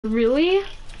Really?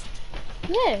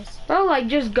 Yes. Bro, like,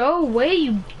 just go away,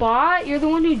 you bot. You're the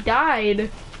one who died.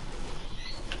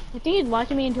 I think he's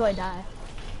watching me until I die.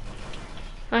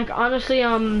 Like, honestly, the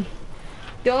only I'm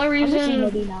just reason...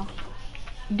 Nobby now.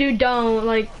 Dude, don't,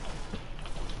 like...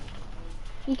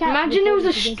 You can't Imagine it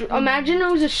was imagine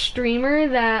a streamer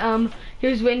that, he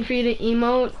was waiting for you to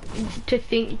emote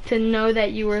to know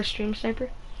that you were a stream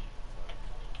sniper.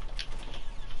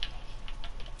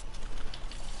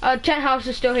 Tent house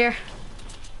is still here.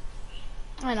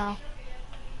 I know.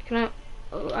 Can I...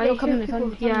 I Yo, hear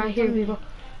people. Yeah, I hear people.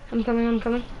 I'm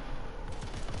coming.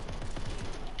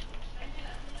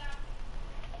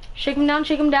 Shake him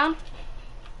down.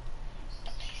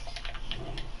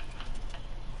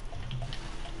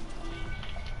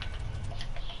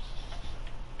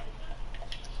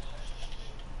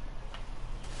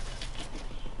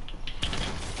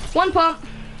 One pump.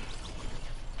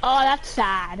 Oh, that's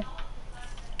sad.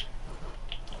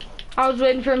 I was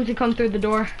waiting for him to come through the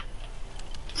door.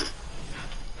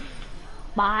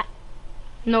 Bot.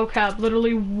 No cap,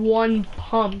 literally one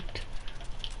pumped.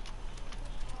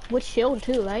 With shield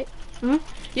too, right? Hmm?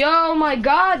 Yo, my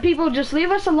God, people, just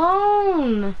leave us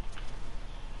alone.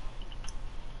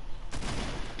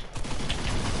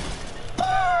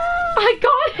 I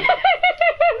got him.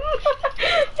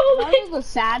 That was the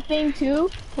sad thing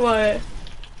too. What?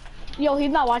 Yo,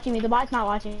 he's not watching me. The bot's not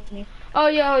watching me. Oh,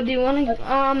 yo, do you want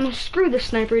to, screw the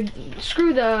sniper.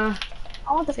 Screw the...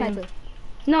 I want the sniper.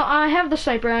 No, I have the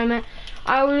sniper.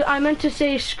 I meant to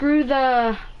say screw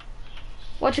the...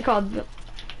 What's it called?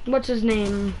 What's his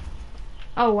name?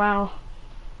 Oh, wow.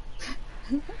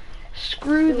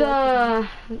 Screw the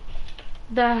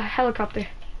helicopter.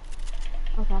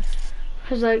 Okay.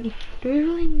 Cause like, do we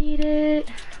really need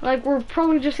it? Like, we're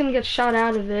probably just gonna get shot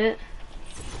out of it.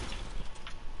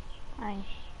 Fine.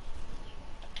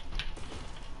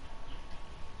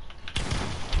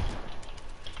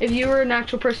 If you were an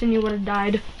actual person, you would have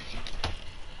died.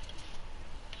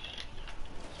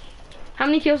 How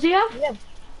many kills do you have? Yeah.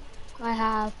 I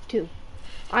have 2.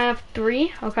 I have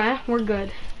 3. Okay, we're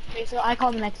good. Okay, so I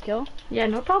call the next kill. Yeah,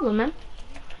 no problem, man.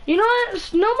 You know what?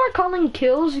 It's no more calling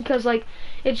kills because, like,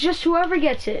 it's just whoever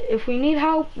gets it. If we need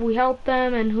help, we help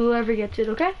them, and whoever gets it,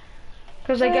 okay?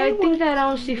 Because, like, I think that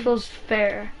honestly feels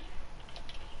fair.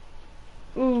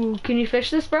 Ooh, can you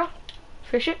fish this, bro?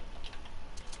 Fish it?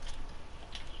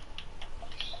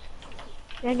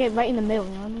 I get right in the middle,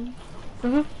 you know what I mean?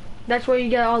 Mm-hmm. That's where you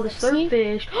get all the slurp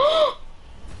fish.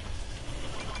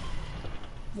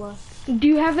 What? Do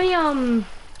you have any, I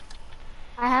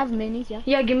have minis, yeah.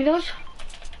 Yeah, give me those.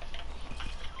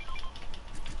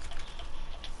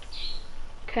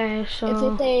 Okay,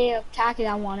 so... If they attack it,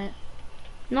 I want it.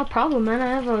 No problem, man.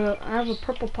 I have a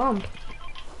purple pump.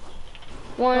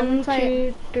 1,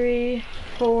 2, 3,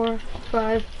 4,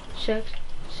 5, 6,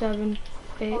 7,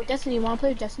 8. Oh, Destiny, you wanna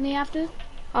play Destiny after?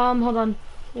 Hold on.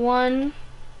 1,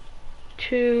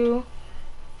 2,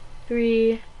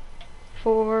 3,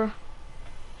 4,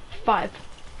 5.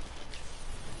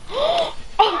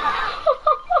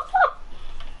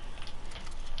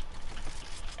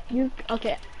 You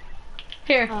okay?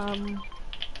 Here. I'll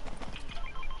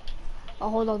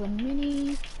hold all the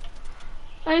minis.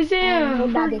 Isaiah,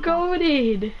 we're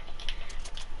goated.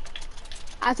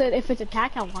 I said if it's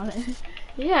attack, I want it.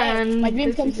 Yeah, hey, and my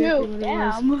dreams come exactly true.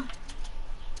 Damn.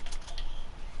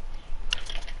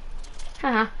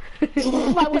 Haha.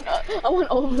 I went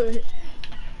over it.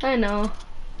 I know.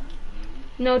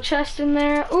 No chest in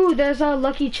there. Ooh, there's a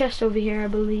lucky chest over here, I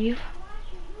believe.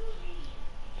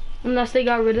 Unless they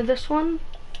got rid of this one.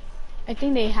 I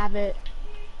think they have it.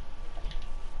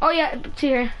 Oh yeah, it's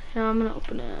here. Now I'm gonna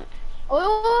open it.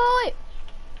 Oh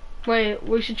wait,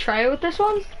 we should try it with this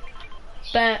one?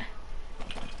 Bet.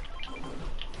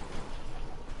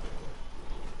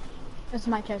 That's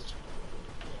my chest.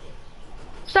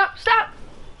 Stop!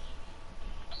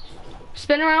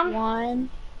 Spin around. 1,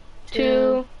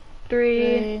 2,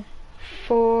 3,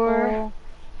 4,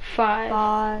 5.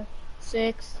 5,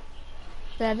 6,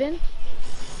 7.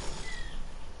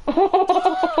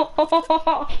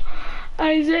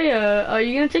 Isaiah, are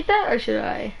you gonna take that or should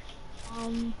I?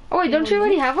 Oh wait, don't you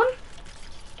already have one?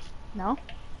 No.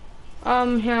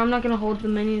 Here, I'm not gonna hold the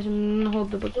minis, I'm gonna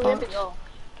hold the big box.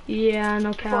 Yeah,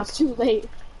 no cap. It's too late.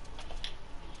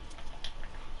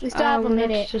 We still have a minute.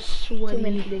 Next to Sweaty. 2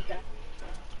 minutes later.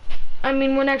 I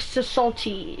mean, we're next to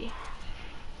Salty.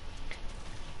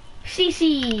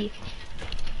 CC.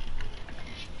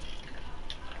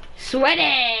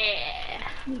 Sweaty.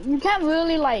 You can't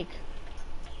really like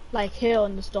heal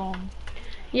in the storm.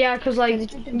 Yeah, cause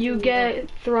like you get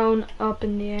thrown up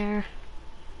in the air.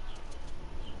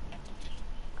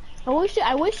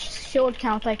 I wish shield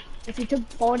counts. Like, if you took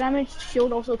fall damage,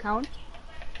 shield also counts.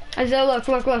 Isaiah, look.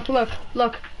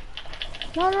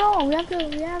 No, we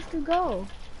have to go.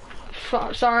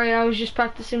 Sorry, I was just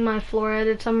practicing my floor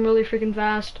edits. I'm really freaking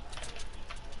fast.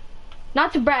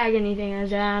 Not to brag anything,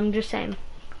 Isaiah. I'm just saying.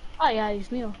 Oh yeah,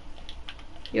 it's me.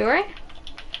 You alright?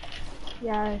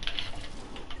 Yeah,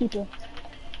 people.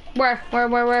 Where?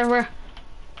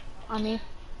 On me.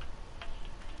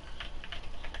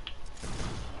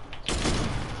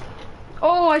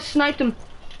 Oh, I sniped him.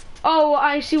 Oh,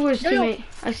 I see where his Yo. teammate.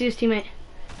 I see his teammate.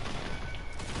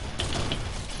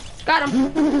 Got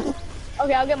him.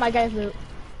 Okay, I'll get my guy's loot.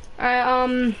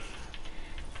 Alright,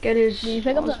 get his. Did you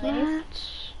pick up the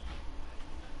mats.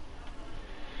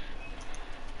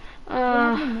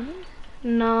 minis?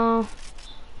 No.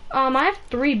 I have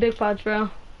 3 big pots,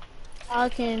 bro. I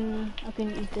can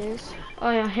eat this. Oh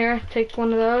yeah, here, take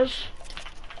one of those.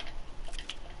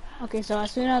 Okay, so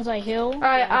as soon as I heal.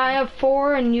 Alright, I have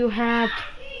 4 and you have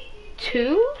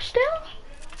 2 still?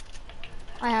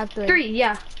 I have 3. 3,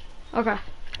 yeah. Okay.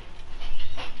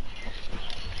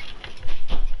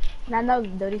 Not no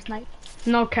dirty snipe.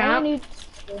 No I cap. need.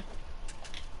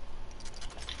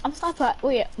 I'm sniper.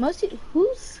 Wait,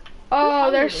 who's? Oh,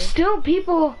 who's there's hungry? still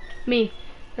people.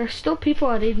 There's still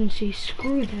people at agency.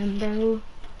 Screw them, bro.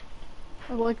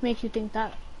 What makes you think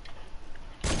that?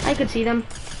 I could see them.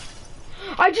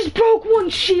 I just broke one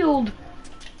shield.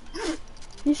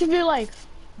 You should be like,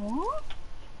 what?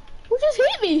 Who just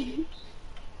hit me?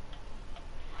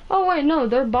 Oh wait, no,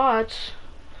 they're bots.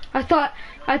 I thought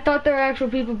they were actual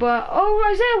people, but oh,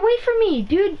 Isaiah, wait for me,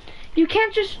 dude. You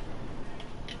can't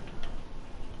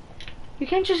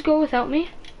just go without me.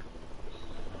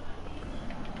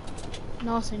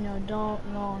 No, senor, don't.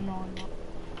 No.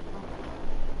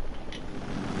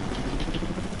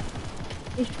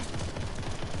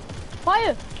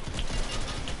 Fire!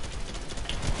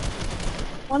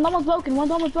 One almost broken.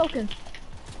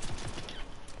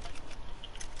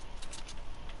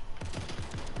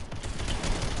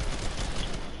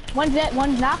 One's dead,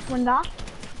 one's knocked.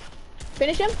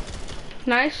 Finish him.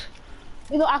 Nice.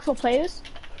 These are actual players.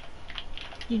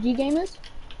 GG gamers.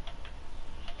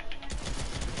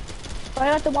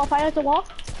 Fire at the wall.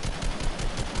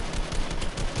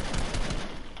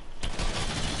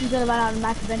 He's gonna run out of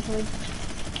match eventually.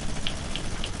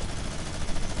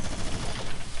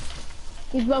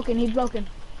 He's broken.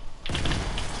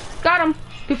 Got him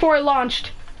before I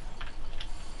launched.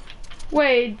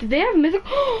 Wait, did they have mythic?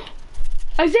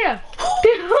 Isaiah!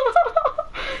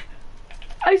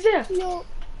 Isaiah! Yo.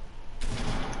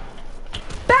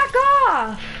 Back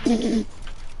off!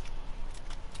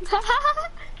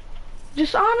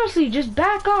 Just honestly, just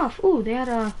back off. Ooh, they had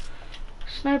a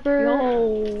sniper.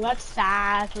 Yo, that's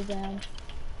sad for them.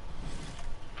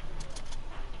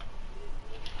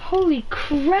 Holy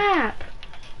crap,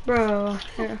 bro.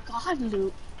 Here. God,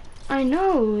 loot. I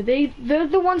know. They're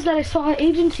the ones that I saw at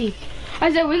agency.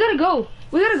 Isaiah, we gotta go.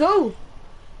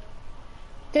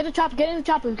 Get in the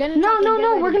chopper.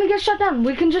 No. We're gonna get shut down.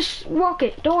 We can just walk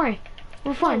it. Don't worry.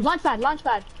 We're fine. Launch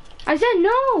pad. Isaiah,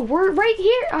 no. We're right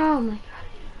here. Oh my god.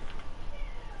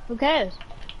 Who cares?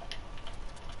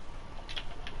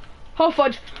 Oh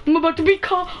fudge. I'm about to be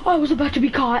caught. I was about to be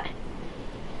caught.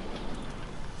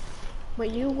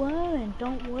 But you weren't.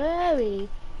 Don't worry.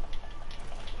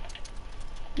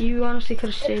 You honestly could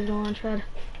have saved the launch pad.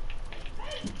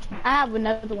 I have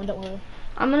another one. Don't worry.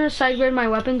 I'm gonna sidegrade my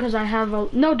weapon because I have a.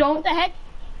 No, don't. What the heck?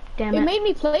 Damn It it. made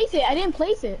me place it. I didn't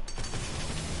place it.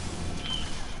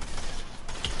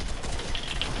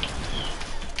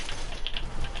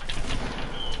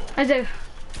 Isaiah.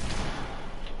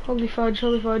 Holy fudge.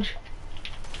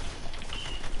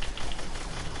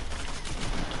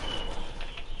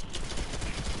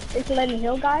 Thanks for letting me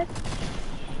heal, guys.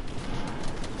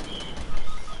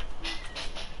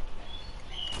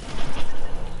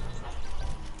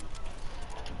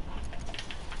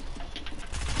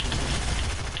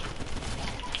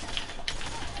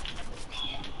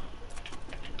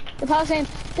 The power saying,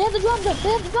 they have the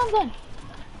drum gun.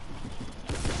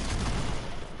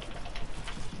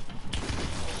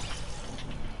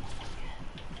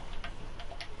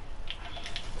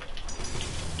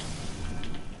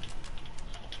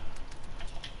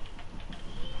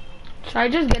 Should I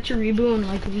just get your reboot and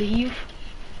like leave?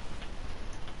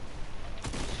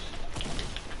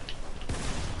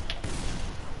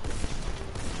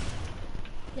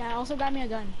 Yeah, also got me a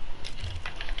gun.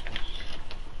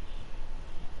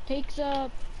 Take the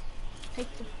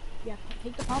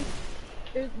pump.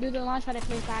 Do the launch pad I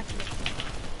placed by accident.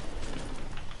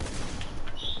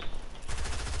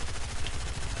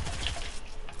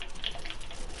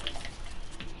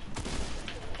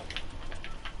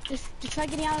 Just try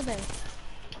getting out of there.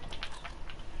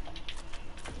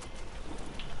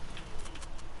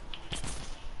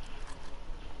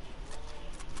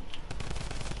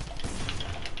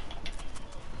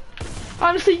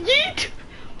 Honestly, yeet!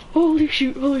 Holy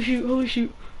shoot, holy shoot, holy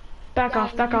shoot. Back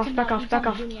off, back off, back off, back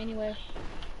off. Anyway.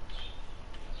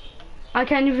 I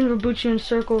can't even reboot you in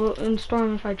circle in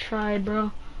storm if I tried,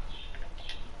 bro.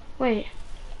 Wait.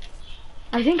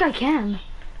 I think I can.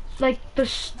 Like,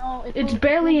 No, it's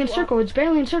barely in circle, it's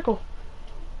barely in circle.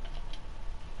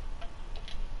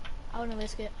 I wouldn't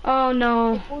risk it. Oh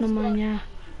no, no mind, yeah.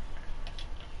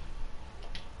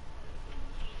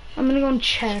 I'm gonna go and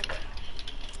check.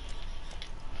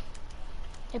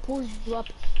 It pulls you up,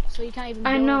 so you can't even.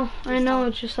 I know,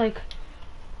 it's just like,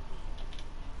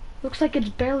 looks like it's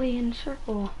barely in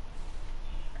circle.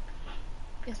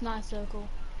 It's not a circle.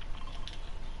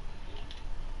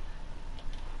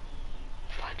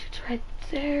 What, it's right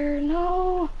there,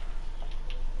 no.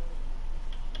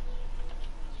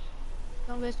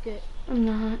 Don't risk it. I'm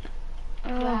not.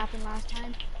 What happened last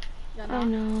time? I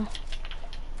know.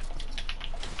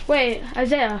 Wait,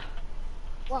 Isaiah.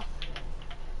 What?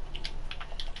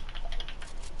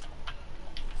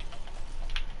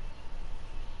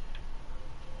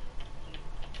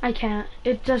 I can't.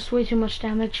 It does way too much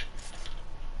damage.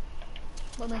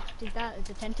 What makes you think that? Is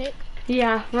it 10 tick?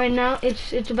 Yeah, right now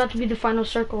it's about to be the final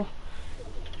circle.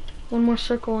 One more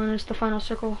circle and it's the final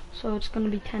circle, so it's gonna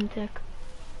be 10 tick.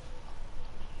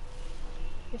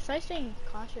 Just try staying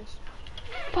cautious.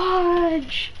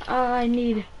 Fudge! I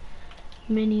need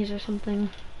minis or something.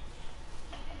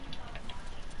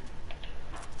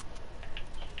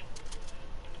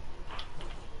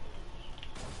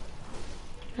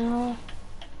 No.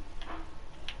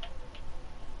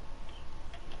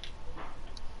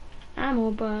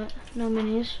 Ammo, but no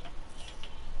minis.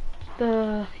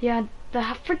 The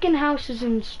freaking house is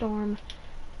in storm.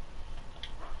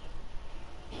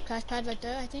 Crash pad right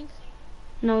there, I think.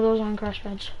 No, those aren't crash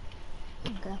pads.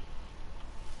 Okay.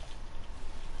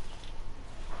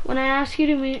 When I ask you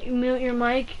to mute your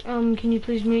mic, can you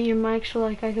please mute your mic so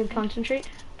like I could concentrate?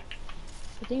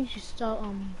 I think you should start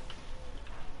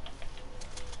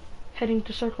Heading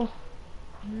to circle.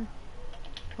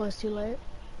 Oh, it's too late.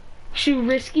 Shoot,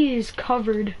 Risky is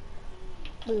covered.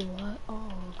 Wait, what?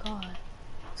 Oh god.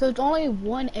 So it's only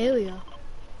one area.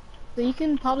 So you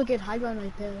can probably get high ground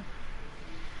right there.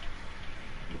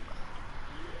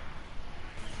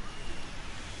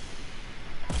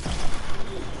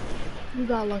 You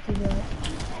got lucky there.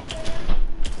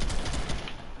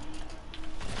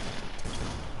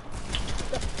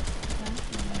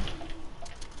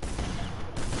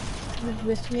 Just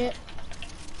risking it.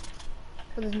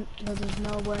 Because there's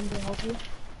no one to help you.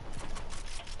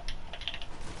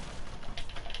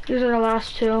 These are the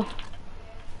last two.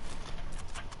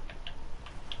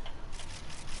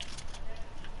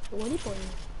 What are you playing?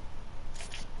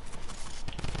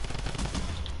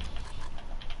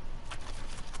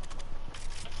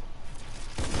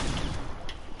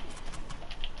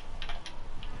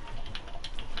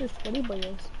 There's sweaty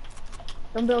boys.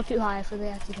 Don't build too high so they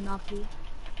actually can knock you.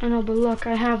 I know, but look,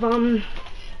 I have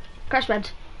crash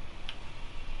pads.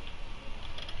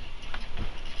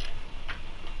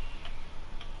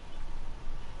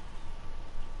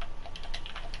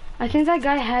 I think that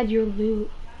guy had your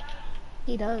loot.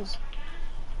 He does.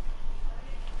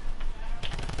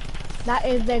 That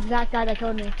is the exact guy that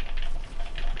killed me.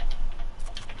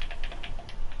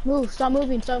 Move, stop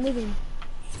moving, stop moving.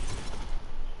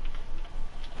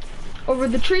 Over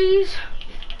the trees.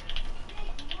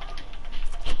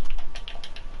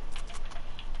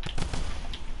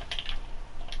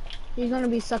 He's gonna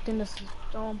be sucked in this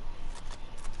dome.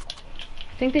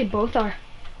 I think they both are.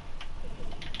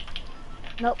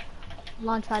 Nope.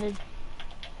 Launch padded.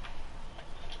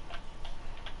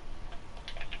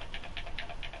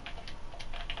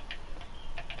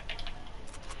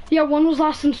 Yeah, one was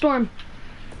lost in storm.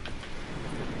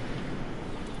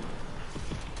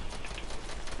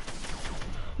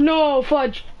 No,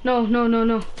 fudge. No, no, no,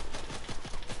 no.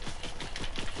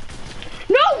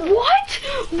 No, what?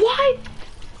 Why?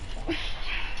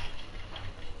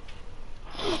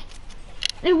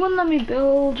 It wouldn't let me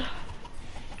build.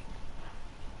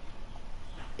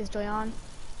 Is Joy on?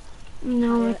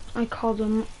 No, I called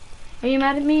him. Are you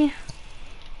mad at me?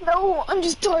 No, I'm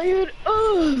just tired.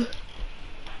 Ugh.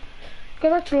 Go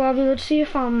back to the lobby. Let's see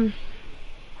if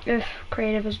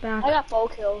creative is back. I got 4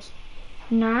 kills.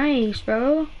 Nice,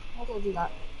 bro. How told you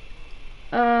that?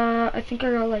 I think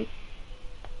I got like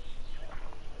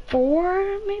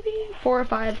 4, maybe 4 or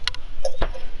 5.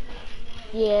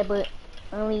 Yeah, but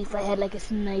Only if I had like a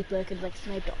sniper, I could like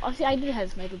snipe it. Obviously, I did have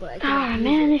a sniper, but I couldn't Ah, use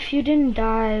man, it. if you didn't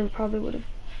die, we probably would have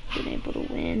been able to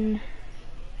win.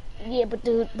 Yeah, but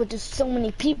there's so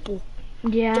many people.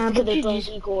 Just Yeah, because but they're throwing GG's.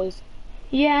 decoys.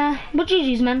 Yeah, but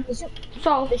GG's, man. They should,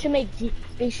 So. they should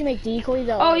make decoys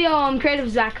out. Oh, Like, yo, I'm creative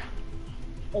Zach.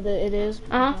 it is.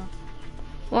 Uh huh.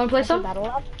 Wanna play some? Battle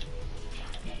lab.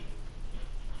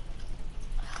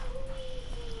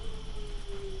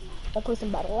 I'll play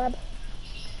some battle lab.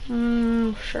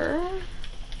 Sure.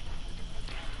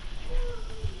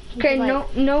 Okay,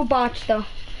 Like, no bots though.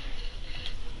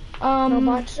 no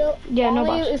bots though. Yeah, only no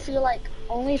bots. if you like,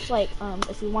 only if like,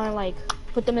 if you want to like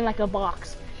put them in like a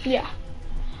box. Yeah.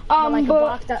 But, like but a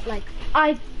box that like.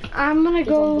 I'm gonna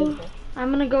go. Invisible. I'm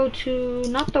gonna go to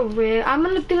not the rig. I'm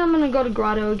gonna go to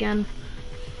Grotto again.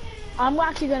 I'm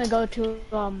actually gonna go to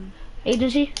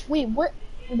Agency. Wait, what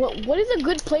is a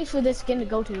good place for this skin to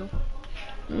go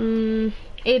to?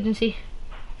 Agency.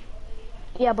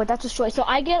 Yeah, but that's a choice. So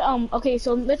I get okay,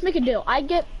 so let's make a deal. I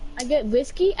get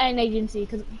risky and agency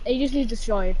because agency is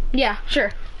destroyed. Yeah,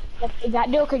 sure. Is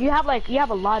that deal? Cause you have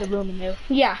a lot of room in there.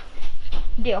 Yeah.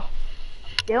 Deal.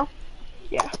 Deal?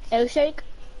 Yeah. Air shake?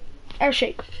 Air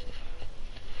shake.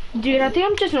 Dude, I think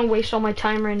I'm just gonna waste all my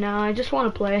time right now. I just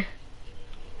want to play.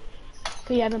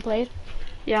 Cause you haven't played?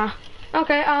 Yeah.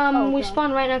 Okay. We God.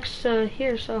 spawned right next to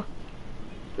here, so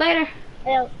later.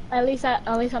 At least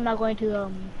I'm not going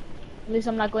to at least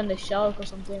I'm not going to shark or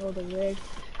something or the rig.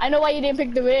 I know why you didn't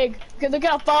pick the rig. Cause look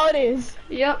how far it is.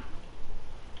 Yep.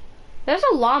 There's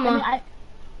a llama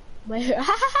Where?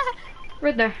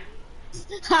 right there.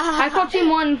 I call team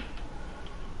 1.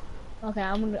 Okay,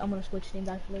 I'm gonna switch teams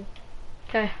actually.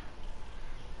 Okay.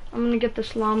 I'm gonna get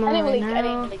this llama I didn't right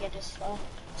now. really get this stuff.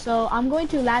 So I'm going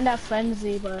to land at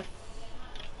frenzy, but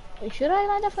wait, should I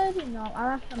land at frenzy? No,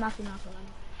 I'm actually not gonna.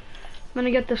 I'm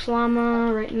gonna get this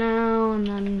llama right now, and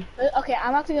then. Okay,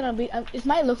 I'm actually gonna be. It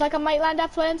might look like I might land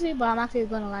at frenzy, but I'm actually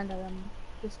gonna land at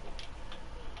this.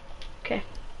 Okay.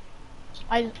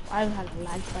 I haven't had a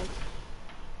lag spike.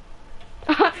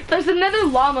 There's another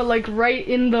llama like right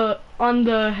on the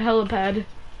helipad.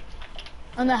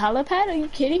 On the helipad? Are you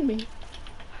kidding me?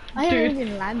 I haven't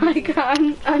even landed. Like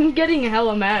I'm getting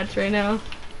hella mats right now.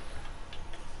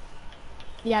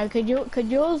 Yeah, your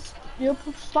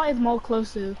spot is more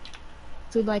close to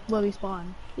like where we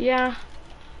spawn. Yeah.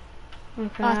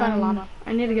 Okay. Oh, I found a llama.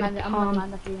 I need to get I'm a gonna pump.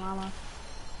 land at the llama.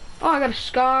 Oh, I got a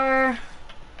scar.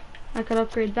 I could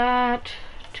upgrade that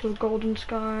to a golden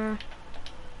scar.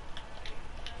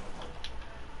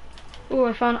 Oh,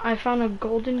 I found a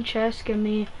golden chest. Give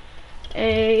me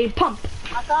a pump.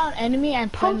 I found enemy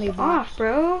and friendly Pump box. off,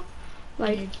 bro.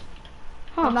 Like,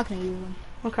 huh. I'm not gonna use them.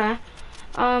 Okay.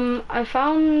 I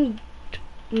found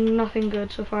nothing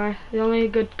good so far. The only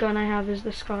good gun I have is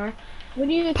the scar. What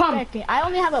are you expecting? I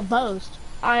only have a boast.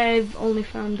 I've only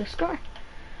found the scar.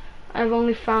 I've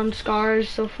only found scars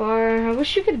so far. I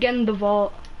wish you could get in the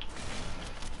vault.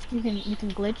 You can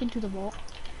glitch into the vault.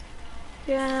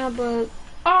 Yeah, but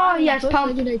oh yes, First pump.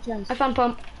 legendary chest. I found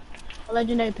pump. A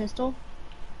legendary pistol.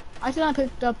 I think I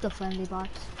picked up the friendly box.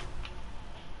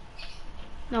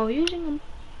 No, we're using them.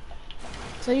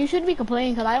 So you shouldn't be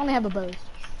complaining because I only have a boast.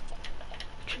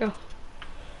 True.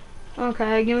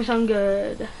 Okay, give me something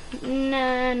good.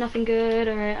 Nah, nothing good.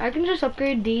 Alright, I can just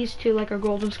upgrade these to like a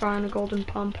golden scar and a golden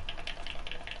pump.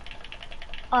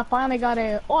 Oh, I finally got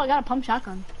I got a pump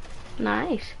shotgun.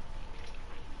 Nice.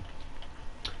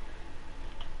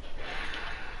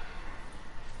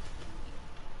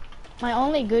 My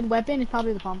only good weapon is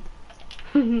probably the pump.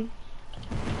 I mean,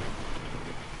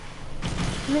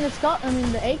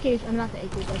 the AKs, I'm not the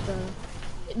AKs,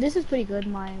 but this is pretty good,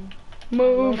 my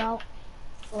Move. loadout.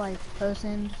 For like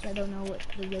persons, I don't know what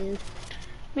to use.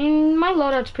 I mean, my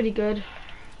loadout's pretty good.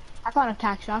 I found a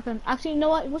tac shotgun. Actually, you know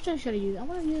what? Which one should I use? I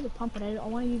want to use the pump, but I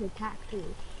want to use a tac too.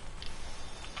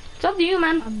 It's up to you,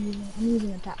 man. I'm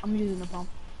using a tac. I'm using the pump.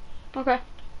 Okay.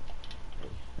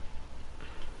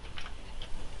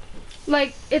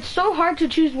 Like, it's so hard to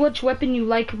choose which weapon you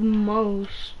like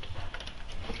most.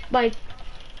 Like,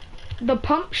 the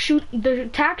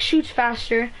tac shoots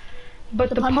faster, but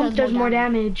the pump does more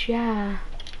damage. Yeah.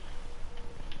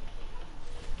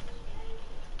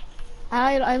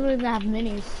 I don't even have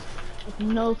minis with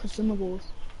no consumables.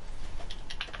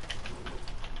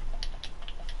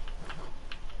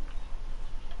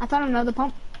 I found another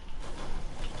pump.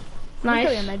 Nice. Let me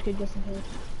throw you a medkit just in case.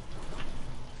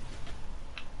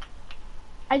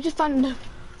 I just found the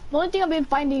only thing I've been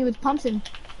finding is pumps and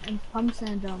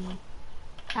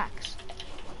tacs.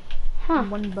 Huh.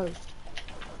 And one burst.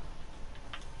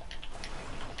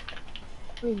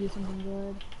 Let me do something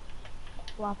good.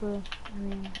 Flopper. I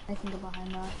mean, I think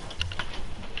behind that.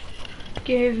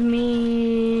 Give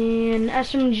me an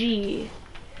SMG.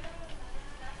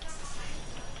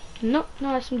 Nope, no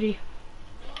SMG.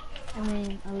 I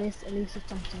mean, at least it's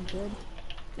something good.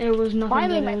 It was nothing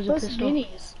Finally, good, my it was a first pistol.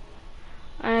 minis.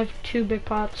 I have 2 big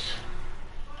pots.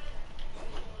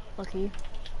 Lucky.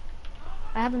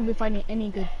 I haven't been finding any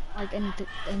good, like anything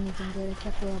good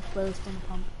except for a burst and a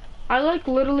pump. I like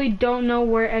literally don't know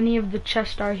where any of the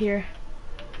chests are here.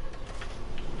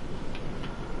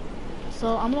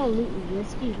 So I'm gonna loot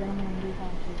whiskey, then I'm gonna loot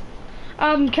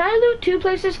that too. Can I loot 2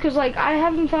 places? Cause like I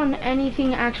haven't found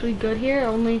anything actually good here.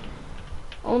 Only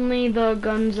the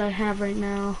guns I have right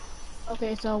now.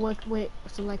 Okay, so wait,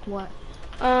 so like what?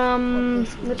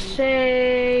 Let's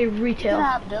say You retail. can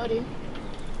have dirty.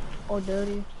 Or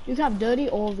dirty. You can have dirty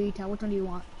or retail. Which one do you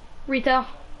want? Retail.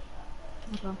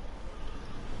 Okay.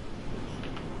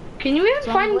 Can you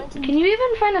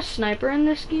even find a sniper in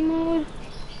this game mode?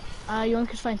 You only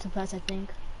could find some pets, I think.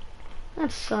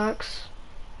 That sucks.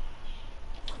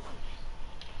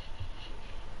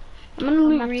 I'm gonna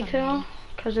loot retail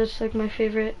because it's like my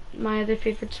other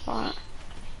favorite spot.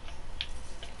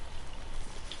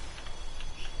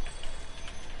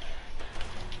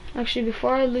 Actually,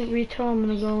 before I loot retail, I'm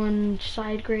gonna go and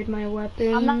side grade my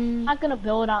weapon. I'm not gonna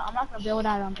build out. I'm not gonna build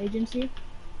out agency.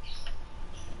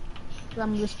 Cause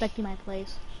I'm respecting my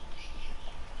place.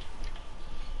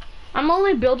 I'm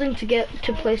only building to get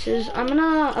to places. I'm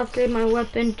gonna upgrade my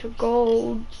weapon to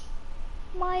gold.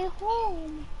 My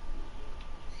home.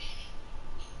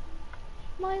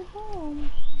 My home.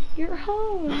 Your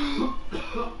home.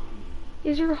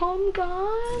 Is your home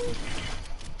gone?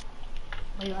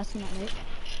 Are you asking that, mate?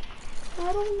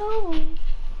 I don't know.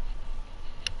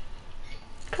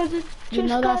 Cause it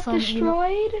just got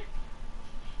destroyed.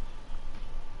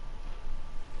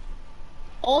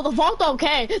 Oh, the vault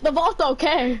okay. The vault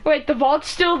okay. Wait, the vault's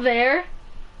still there?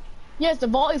 Yes, the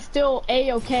vault is still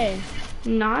a-okay.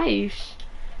 Nice.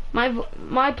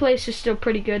 My place is still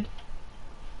pretty good.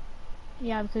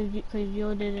 Yeah, because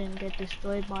you didn't get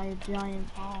destroyed by a giant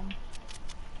bomb.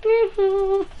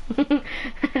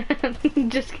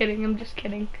 Just kidding, I'm just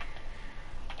kidding.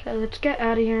 Okay, let's get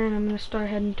out of here and I'm gonna start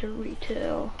heading to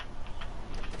retail.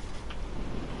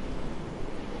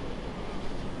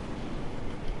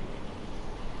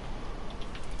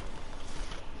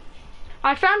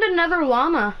 I found another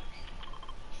llama.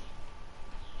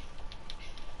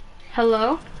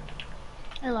 Hello?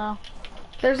 Hello.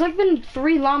 There's like been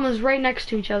 3 llamas right next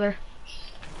to each other.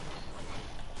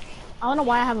 I don't know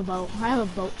why I have a boat. I have a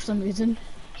boat for some reason.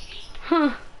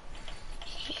 Huh.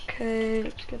 Okay,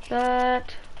 let's get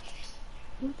that.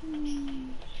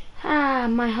 Ah,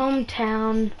 my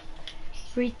hometown.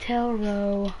 Retail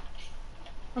Row.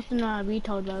 What's in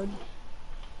retail road?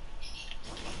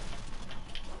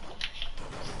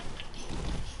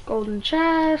 Golden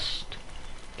chest.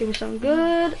 Give me something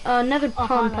good. Another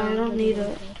pump, I don't need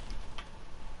it.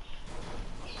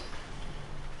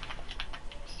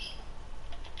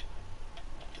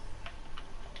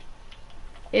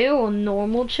 Ew,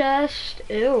 normal chest.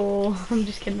 Ew. I'm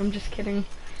just kidding, I'm just kidding.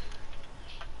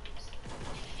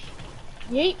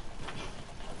 Yeet.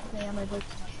 Okay, yeah, my boat's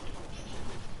done.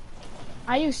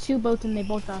 I used 2 boats and they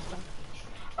both got stuck.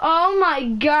 Oh my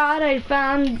god, I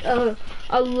found a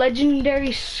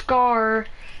legendary scar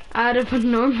out of a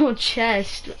normal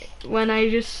chest when I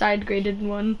just side graded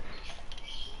one.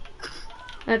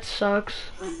 That sucks.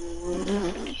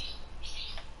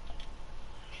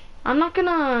 I'm not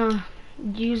gonna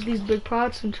use these big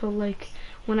pots until like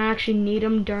when I actually need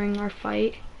them during our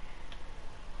fight.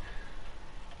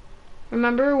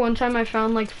 Remember one time I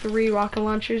found like 3 rocket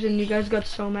launchers and you guys got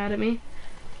so mad at me?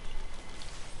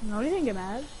 No, you didn't get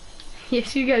mad.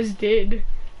 Yes, you guys did.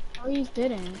 No, you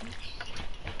didn't.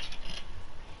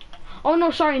 Oh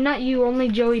no, sorry, not you, only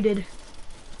Joey did.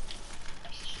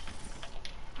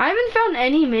 I haven't found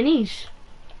any minis.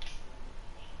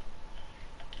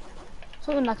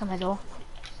 Something knocked on my door.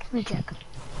 Let me check.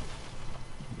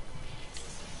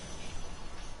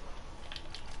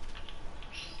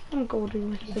 I'm golden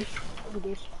with this.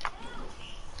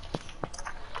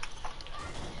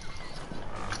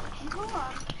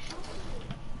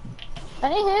 I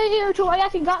didn't hear you until I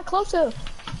actually got closer.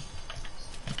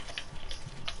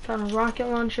 Found a rocket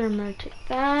launcher, I'm gonna take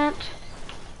that.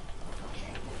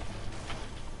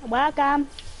 Welcome.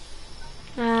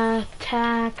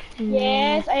 Attack.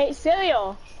 Yes, I ate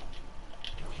cereal.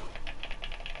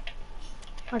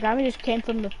 My grandma just came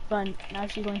from the front. Now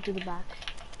she's going through the back.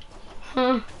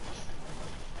 Huh.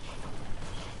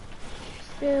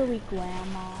 Silly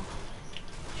grandma.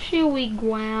 Chewy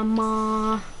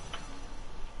grandma.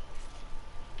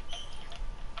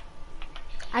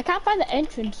 I can't find the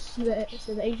entrance to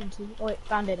the agency. Oh wait,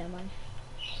 found it, never mind.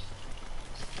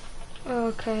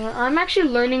 Okay, I'm actually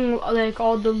learning like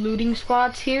all the looting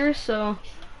spots here, so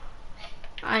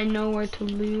I know where to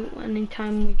loot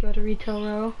anytime we go to Retail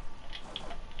Row.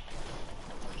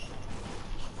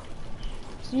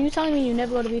 So you telling me you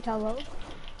never go to Retail Row?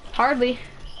 Hardly.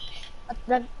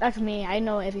 That's me. I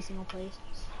know every single place.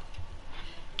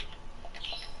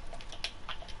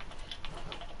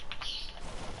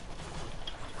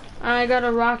 I got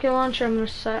a rocket launcher.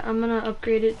 I'm gonna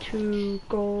upgrade it to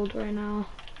gold right now.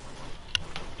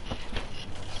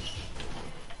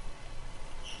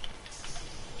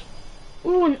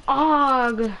 Ooh, an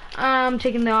AUG. I'm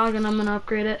taking the AUG and I'm gonna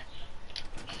upgrade it.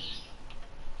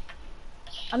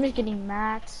 I'm just getting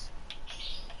mats.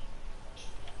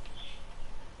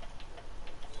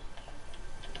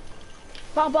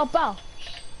 Bow, bow, bow.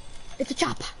 It's a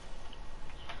chopper.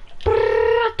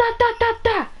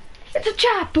 It's a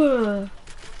chopper.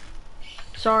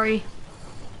 Sorry.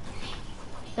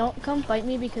 Don't come fight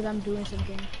me because I'm doing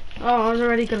something. Oh, I was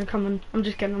already gonna come in. I'm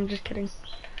just kidding. I'm just kidding.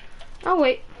 Oh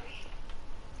wait.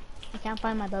 I can't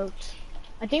find my boat.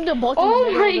 I think the boat.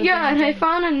 Oh my god! I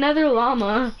found another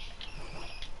llama.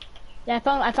 Yeah,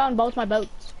 I found both my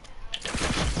boats.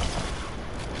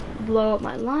 Blow up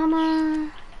my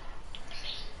llama.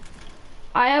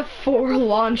 I have 4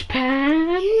 launch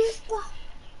pads.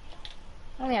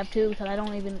 I only have 2 because I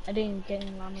didn't even get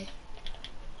any llamas.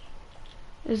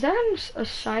 Is that a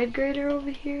side grader over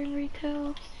here in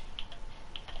retail?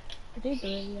 I think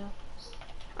there is, yeah.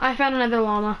 I found another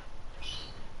llama.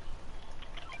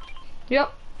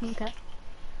 Yep. Okay.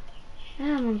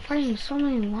 Damn, I'm fighting so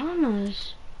many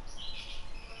llamas.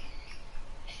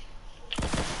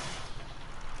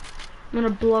 I'm gonna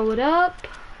blow it up.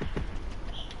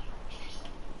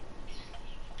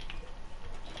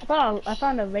 I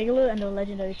found a regular and a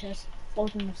legendary chest,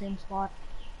 both in the same spot.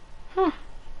 Huh.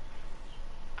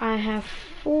 I have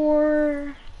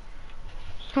 4.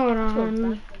 Hold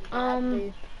on.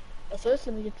 First,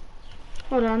 let me get.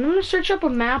 Hold on. I'm gonna search up a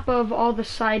map of all the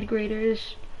side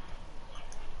graders.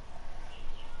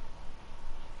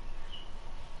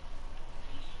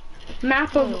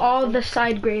 Map of all the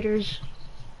side graders.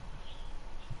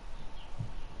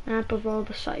 Map of all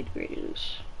the side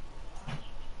graders.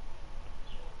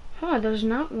 Huh, there's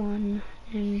not one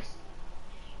in...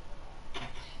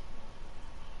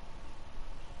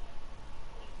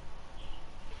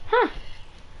 Huh.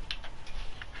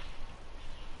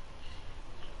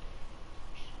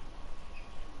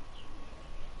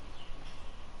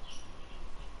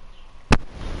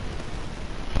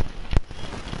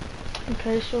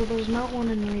 Okay, so there's not one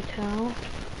in retail.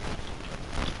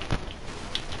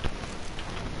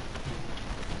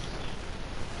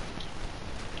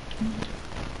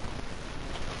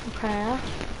 Okay.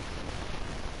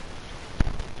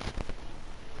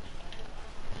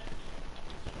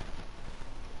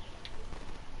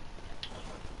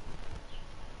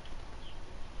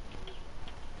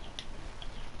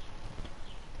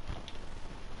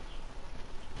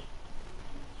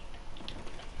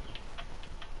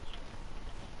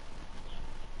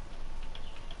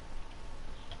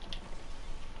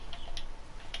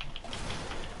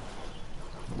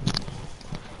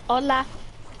 Hola.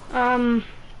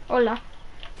 Hola.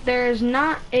 There's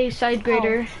not a side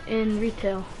grader in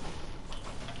retail.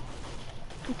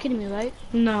 You're kidding me, right?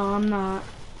 No, I'm not.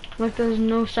 Like, there's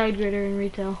no side grader in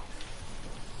retail.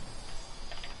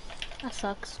 That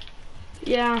sucks.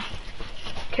 Yeah.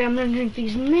 Okay, I'm gonna drink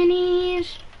these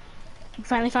minis. You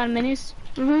finally found minis?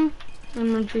 I'm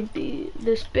gonna drink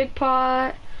this big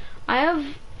pot. I have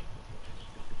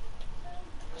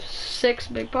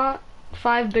 5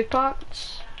 big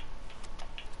pots.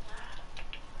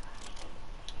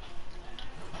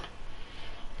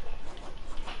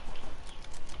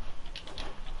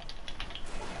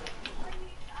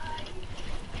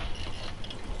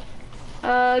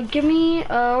 Give me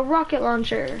a rocket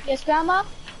launcher. Yes, Grandma?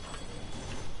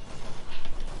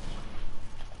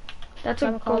 That's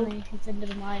a gold. He said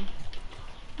never mind.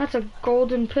 That's a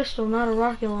golden pistol, not a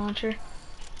rocket launcher.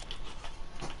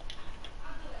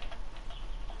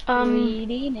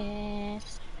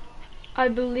 Greediness. I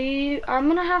believe I'm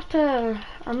gonna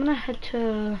head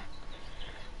to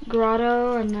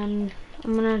Grotto and then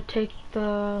I'm gonna take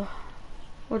the,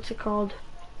 what's it called?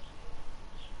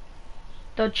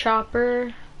 The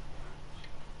chopper.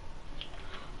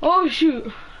 Oh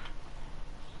shoot.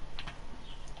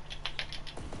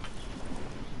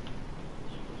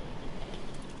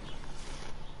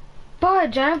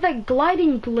 Budge, I have that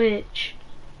gliding glitch.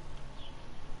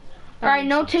 Alright,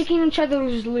 no taking each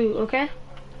other's loot, okay?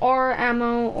 Or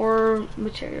ammo or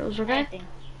materials, okay? Anything.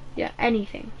 Yeah,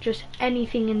 anything. Just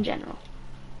anything in general.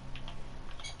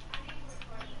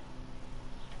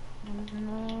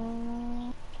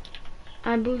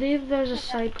 I believe there's a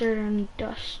side grader in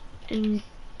Dusty.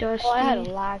 Oh, I had a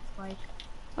lag spike.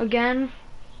 Again?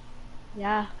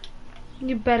 Yeah.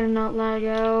 You better not lag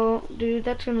out. Dude,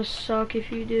 that's gonna suck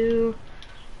if you do.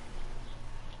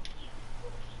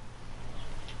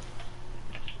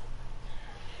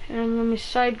 And let me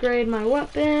side grade my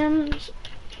weapons.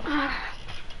 Let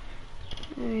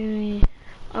me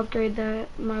upgrade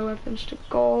my weapons to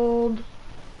gold.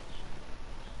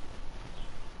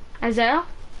 Isaiah?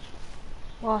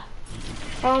 What?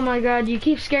 Oh my god, you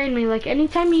keep scaring me. Like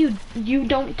anytime you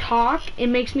don't talk, it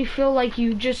makes me feel like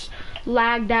you just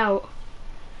lagged out.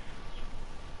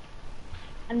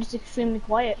 I'm just extremely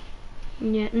quiet.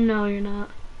 Yeah, no, you're not.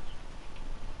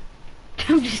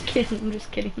 I'm just kidding. I'm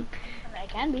just kidding. I mean, I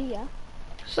can be, yeah.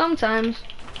 Sometimes.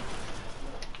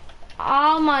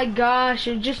 Oh my gosh,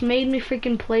 it just made me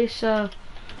freaking place a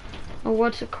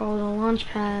what's it called, a launch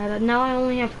pad. Now I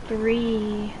only have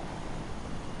 3.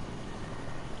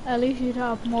 At least you'd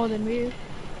have more than me.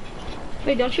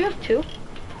 Wait, don't you have 2?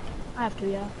 I have to,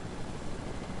 yeah.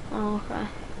 Oh, okay.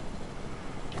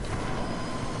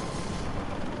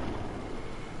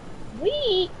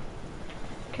 Wee!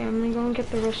 Okay, I'm gonna go and get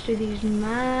the rest of these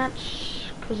mats,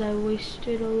 because I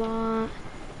wasted a lot.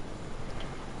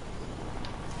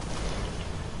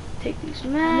 Take these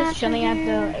mats. I'm just chilling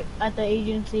at the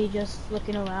agency, just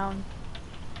looking around.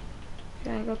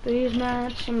 Okay, I got these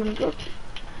mats. I'm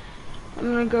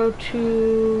gonna go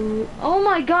to. Oh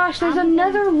my gosh! There's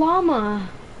another llama.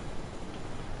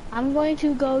 I'm going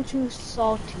to go to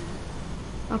Salty.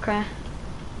 Okay.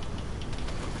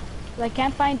 I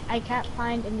can't find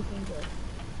anything good.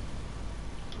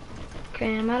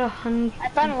 Okay, I'm at 100. I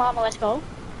found a llama. Let's go.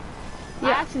 Yeah.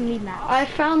 I actually need mats. I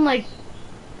found like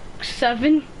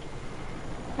 7,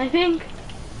 I think.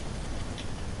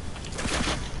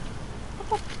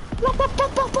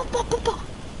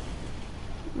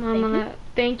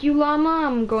 Thank you, llama.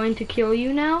 I'm going to kill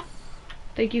you now.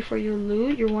 Thank you for your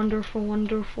loot. You're wonderful,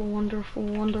 wonderful, wonderful,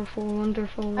 wonderful,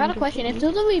 wonderful. I have a question. If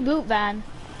there's a reboot van,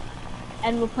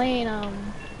 and we're playing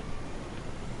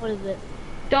what is it?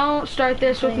 Don't start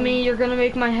this with me. You're gonna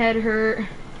make my head hurt.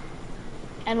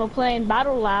 And we're playing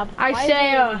Battle Lab.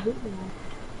 Isaiah,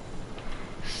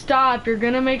 stop. You're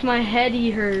gonna make my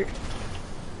heady hurt.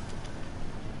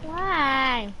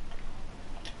 Why?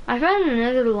 I found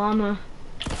another llama.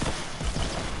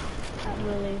 That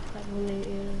really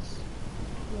is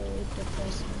really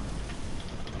depressing.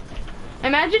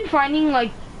 Imagine finding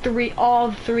like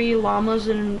all 3 llamas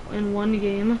in one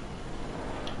game.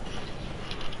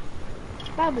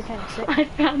 That would be kind of sick. I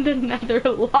found another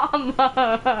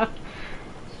llama.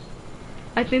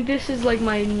 I think this is like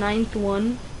my 9th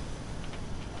one.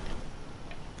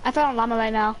 I found a llama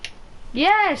right now.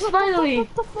 Yes, finally.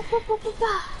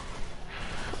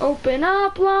 Open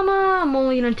up, llama. I'm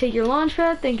only gonna take your launch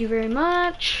pad. Thank you very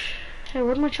much. Hey,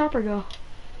 where'd my chopper go?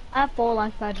 I have 4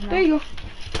 launch pads now. There you go.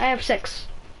 I have 6.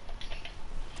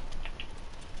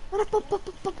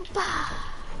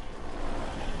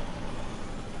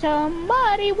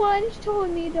 Somebody once told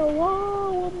me the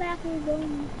war will never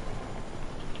done.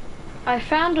 I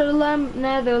found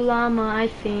another llama, I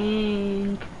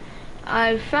think.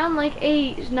 I've found like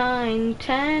 8, 9,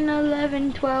 10,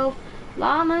 11, 12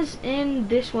 llamas in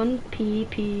this one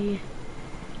PP.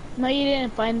 No, you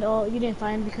didn't find all. You didn't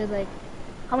find because like,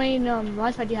 how many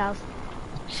launch pads do you have?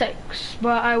 6,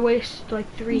 but I wasted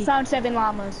like 3. You found 7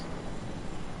 llamas.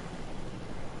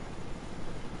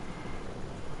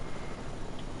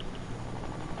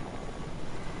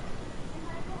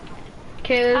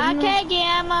 Okay, Okay,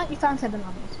 Gamma. You found 7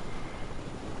 llamas.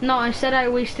 No, I said I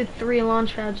wasted 3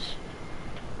 launch pads.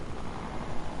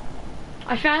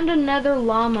 I found another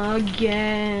llama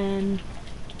again.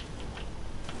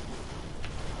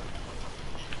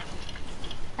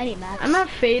 I need mats. I'm at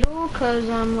Fatal because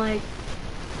I'm like...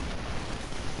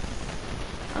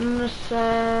 I'm gonna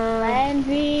say...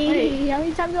 Frenzy. How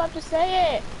many times do I have to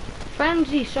say it?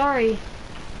 Frenzy, sorry.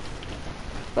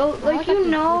 Well, like you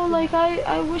know, like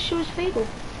I wish it was Fatal.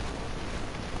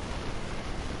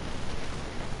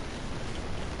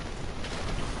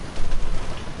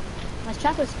 My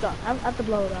chopper's stuck. I have to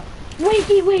blow it up.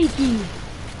 Wakey, wakey!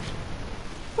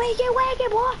 Wakey,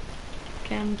 boy!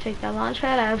 Okay, I'm gonna take that launch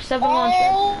pad. I have 7 launch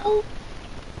pads now.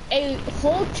 A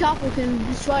whole chopper can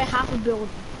destroy half a building.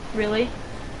 Really?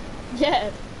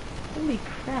 Yeah. Holy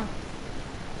crap.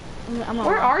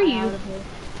 Where are you?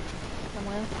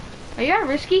 Somewhere. Are you at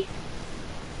Risky?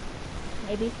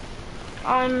 Maybe.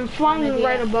 I'm flying Maybe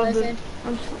right above Pleasant.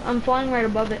 it. I'm flying right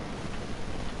above it.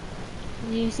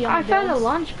 You see on I the found a builds?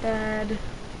 launch pad.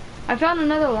 I found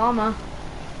another llama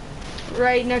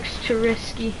right next to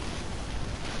Risky.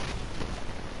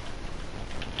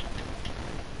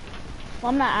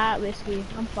 Well, I'm not at Whiskey.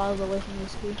 I'm farther away from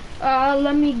Whiskey.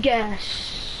 Let me guess.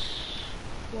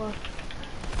 What?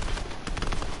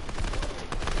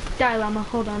 Die llama,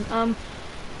 hold on.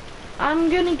 I'm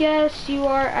gonna guess you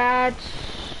are at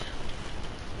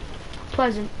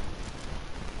Pleasant.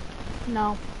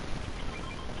 No.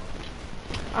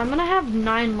 I'm gonna have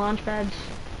 9 launch pads.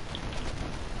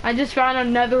 I just found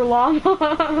another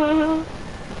llama.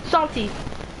 Salty.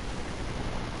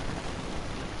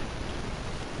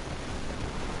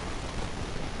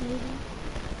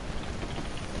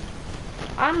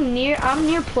 I'm near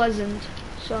Pleasant,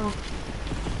 so.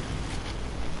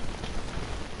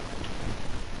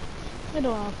 I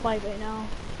don't want to fight right now.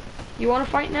 You wanna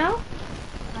fight now?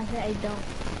 I said I don't.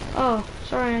 Oh,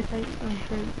 sorry, I thought I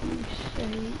heard you say.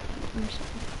 I'm sorry.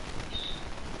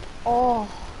 Oh.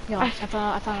 Yeah, I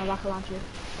found a rocket launcher.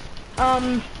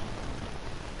 I'm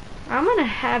gonna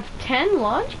have 10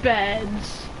 launch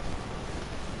pads.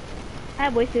 I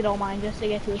wasted all mine just to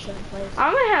get to a certain place.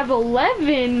 I'm gonna have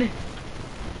 11.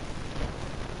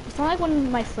 It's not like one of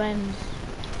my friends.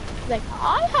 Like,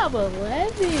 I have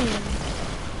 11.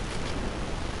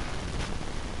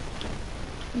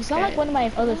 You sound like one of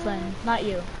my other friends, not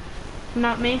you.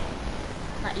 Not me?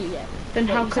 Not you yet. Then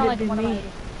But how you could sound it like be one of me? my.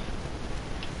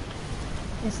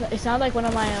 It sounds like one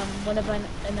of another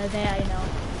I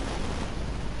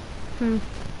know.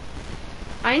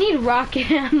 I need rocket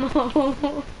ammo.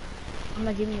 I'm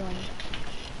not giving you any.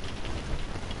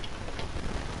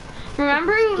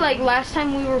 Remember, like, last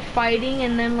time we were fighting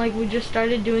and then, like, we just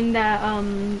started doing that,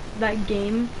 that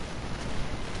game?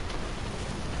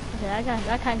 Okay,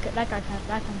 that kind of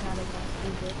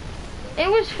stupid. It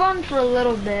was fun for a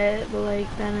little bit, but, like,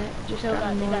 then it just got It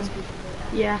annoying. got stupid.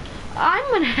 Yeah. I'm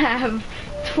gonna have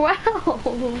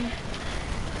 12.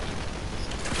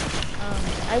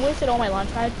 I wasted all my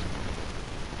launch pads.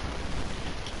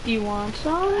 Do you want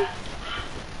some?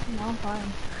 No, I'm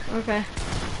fine. Okay.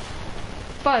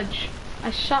 Fudge. I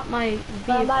shot my But I'm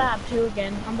vehicle. about to have 2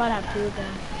 again.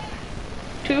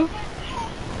 2?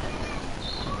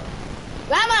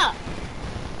 Grandma!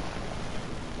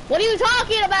 What are you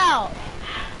talking about?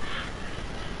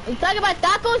 You talking about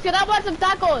tacos? Cause I want some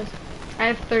tacos. I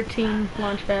have 13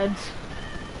 launch pads.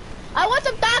 I want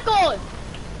some tacos.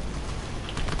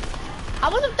 I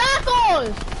want some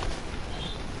tacos.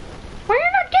 Why are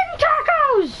you not getting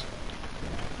tacos?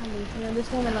 I mean, you know, this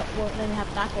woman won't let me have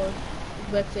tacos.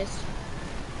 Breakfast.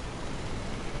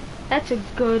 That's a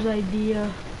good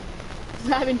idea.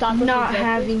 Having tacos. for Not breakfast.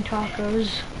 having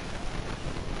tacos.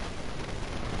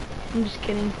 I'm just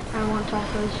kidding. I want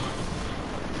tacos.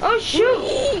 Oh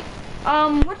shoot!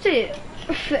 What's it?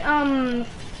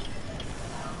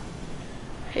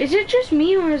 Is it just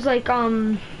me or is like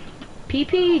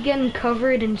PP getting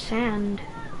covered in sand?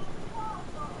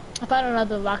 I found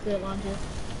another rocket launcher.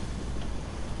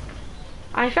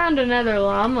 I found another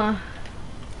llama.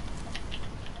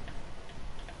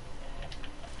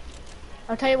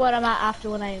 I'll tell you what I'm at after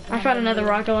when I found another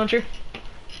rocket launcher.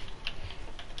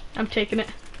 I'm taking it.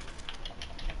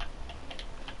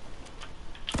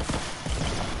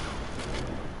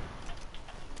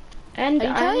 And Are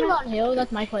you carrying around hills?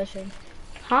 That's my question.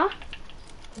 Huh?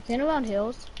 You carrying around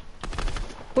hills?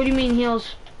 What do you mean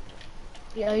heels?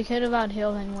 Yeah, are you carrying around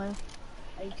hills anywhere?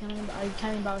 Are you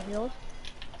carrying about hills?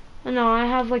 No, I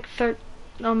have like 3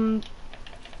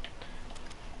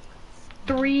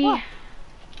 What?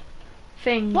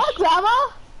 things. What,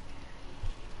 Grandma?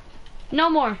 No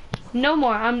more. No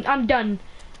more. I'm done.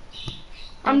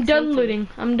 I'm done looting.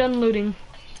 I'm done looting.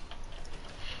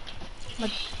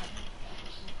 But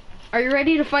Are you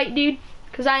ready to fight, dude?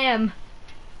 Cause I am.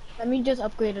 let me just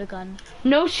upgrade the gun.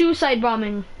 No suicide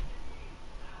bombing.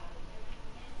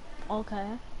 Okay.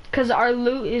 Cause our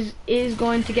loot is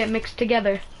going to get mixed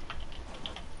together.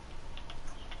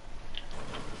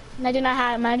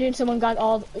 Imagine someone got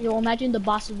all. Imagine the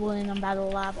bosses winning on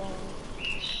Battle Lab. Oh.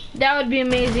 That would be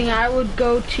amazing. I would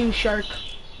go to Shark.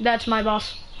 That's my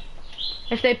boss.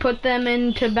 If they put them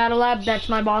into Battle Lab, that's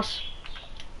my boss.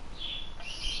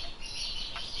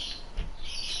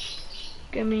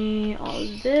 Give me all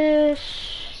of this.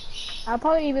 I'll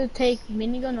probably either take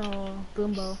minigun or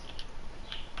boombo.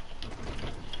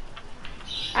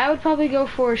 I would probably go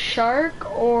for Shark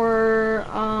or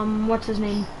what's his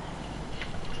name?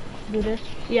 Brutus.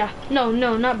 Yeah. No,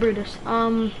 not Brutus.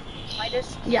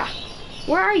 Midas. Yeah.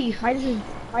 Where are you?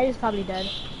 Midas probably dead.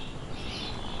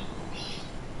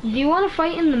 Do you want to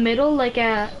fight in the middle like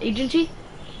a agency?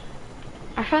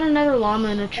 I found another llama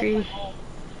in a tree.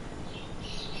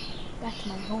 to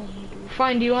my home, dude.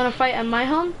 Fine, do you want to fight at my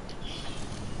home?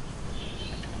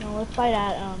 No, let's fight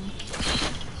at,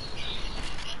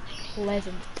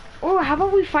 Pleasant. Oh, how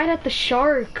about we fight at the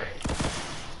Shark?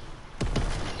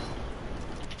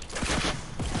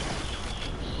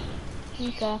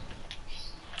 Okay.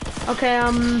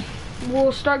 Okay,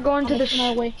 we'll start going to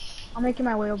the I'm making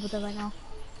my way over there right now.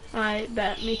 I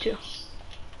bet, me too.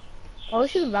 Oh, you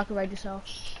should rocket ride yourself.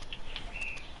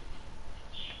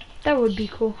 That would be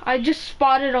cool. I just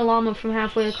spotted a llama from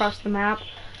halfway across the map.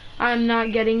 I'm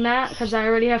not getting that because I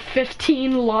already have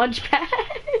 15 launch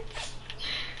pads.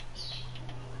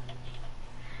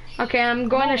 Okay, I'm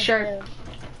going to Shark. There.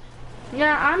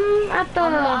 Yeah, I'm at the.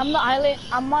 I'm the island.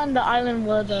 I'm on the island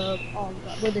where the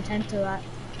tents are at.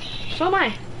 So am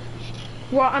I.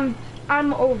 Well,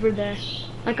 I'm over there.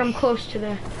 Like I'm close to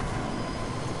there.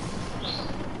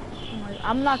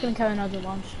 I'm not gonna carry another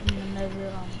launch,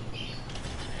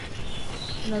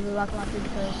 another rocket launcher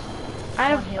because I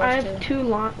have two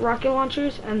rocket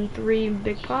launchers and 3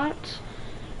 big pots.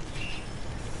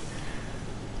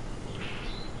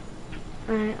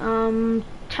 Alright,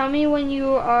 tell me when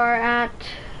you are at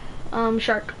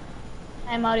Shark.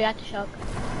 I'm already at the Shark.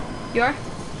 You are?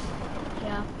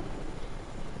 Yeah.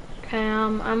 Okay,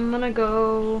 I'm gonna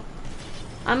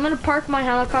park my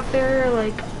helicopter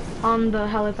like on the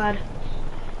helipad.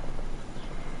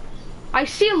 I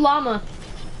see a llama.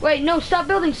 Wait, no, stop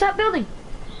building, stop building.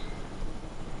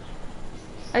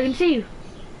 I can see you.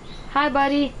 Hi,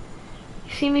 buddy.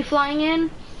 You see me flying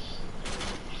in?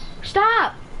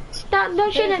 Stop! Stop,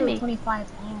 don't shoot at me.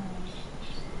 25.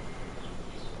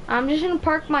 I'm just gonna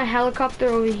park my helicopter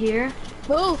over here.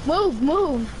 Move, move,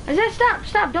 move. I said stop,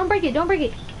 stop, don't break it, don't break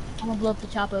it. I'm gonna blow up the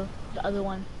chopper, the other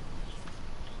one.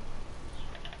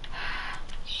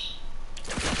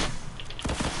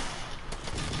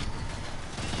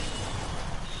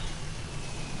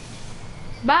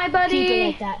 Bye, buddy. Keep it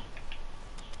like that.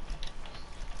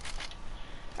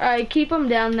 Alright, keep him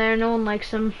down there, no one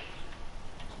likes him.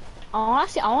 I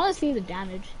wanna see the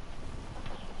damage.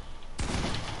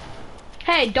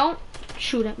 Hey, don't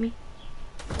shoot at me.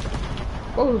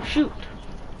 Oh, shoot.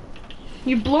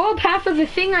 You blow up half of the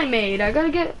thing I made. I gotta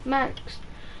get max.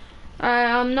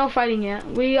 No fighting yet.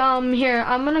 Here,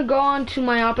 I'm gonna go on to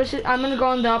my opposite. I'm gonna go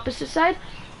on the opposite side.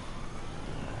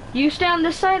 You stay on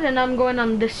this side, and I'm going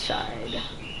on this side.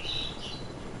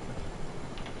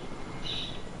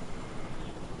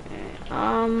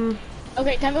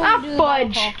 Okay, tell me what to do.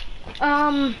 Fudge.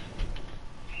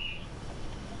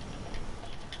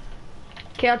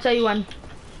 Okay, I'll tell you when.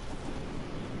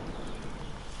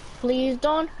 Please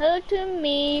don't hurt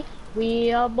me.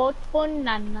 We are both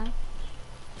banana.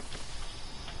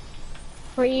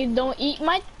 Please don't eat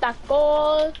my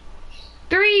tacos.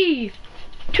 3,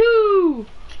 2,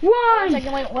 1.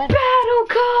 Battle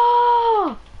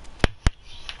call.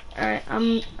 Alright,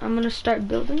 I'm gonna start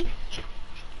building.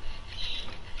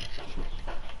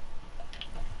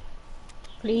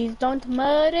 Please don't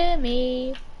murder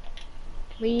me.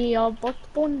 We are both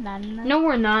banana. No,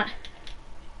 we're not.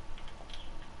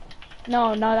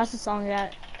 No, that's the song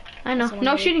that. I know.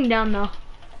 No shooting down though.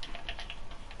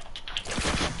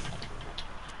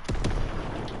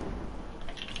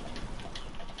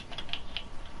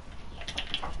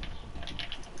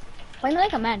 Fight me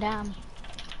like a man, damn.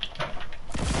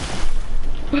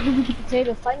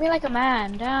 Xavier, fight me like a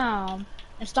man, damn.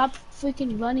 And stop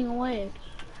freaking running away.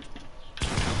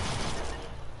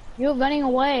 You're running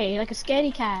away like a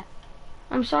scaredy cat.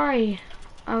 I'm sorry.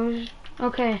 I was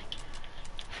okay.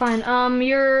 Fine.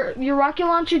 Your rocket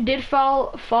launcher did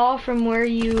fall from where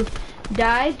you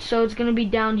died, so it's gonna be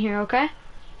down here. Okay.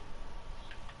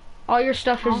 All your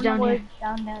stuff is down here.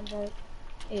 Down there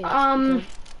is,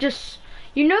 just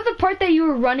you know the part that you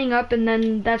were running up, and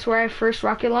then that's where I first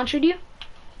rocket launched you.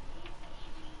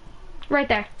 Right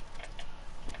there.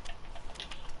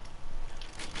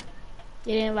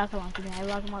 You didn't rocket launch me. I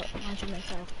rocket launched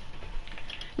myself.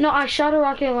 No, I shot a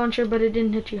rocket launcher, but it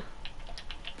didn't hit you.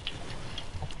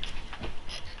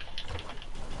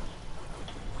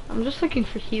 I'm just looking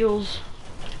for heals.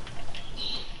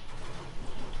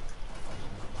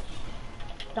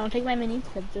 Don't take my minis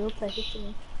because they're precious to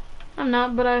me. I'm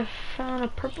not, but I found a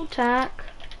purple tack.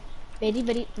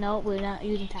 Bitty. No, we're not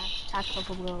using tax. Tax off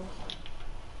of girls.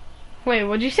 Wait,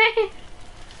 what'd you say?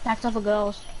 Tax off of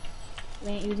girls.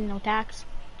 We ain't using no tax.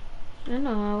 I don't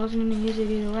know, I wasn't gonna use it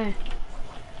either way.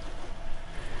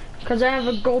 Cause I have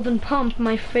a golden pump,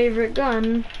 my favorite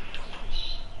gun.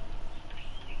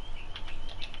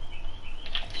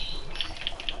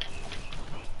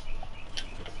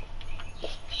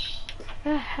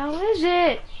 The hell is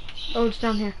it? Oh, it's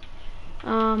down here.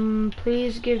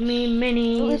 Please give me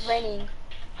It was minis. raining.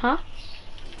 Huh?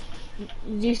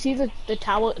 Do you see the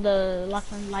tower, the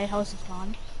Lockland Lighthouse is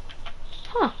gone?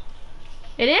 Huh.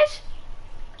 It is?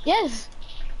 Yes.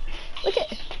 Look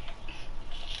at.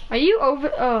 Are you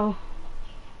over? Oh.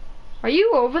 Are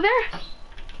you over there?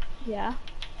 Yeah.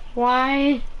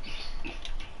 Why?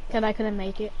 Cause I couldn't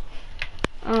make it.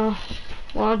 Oh.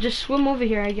 Well, I'll just swim over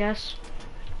here, I guess.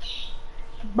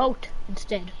 Boat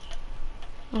instead.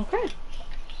 Okay.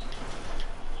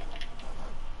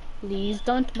 Please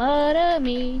don't murder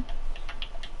me.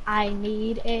 I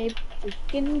need a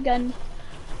freaking gun.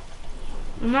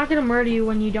 I'm not gonna murder you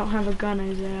when you don't have a gun,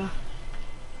 Isaiah.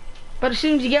 But as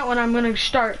soon as you get one, I'm gonna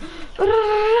start.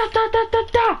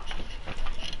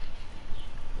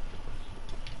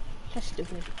 That's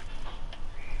stupid.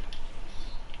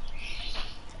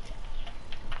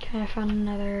 Okay, I found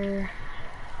another.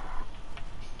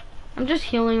 I'm just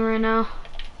healing right now.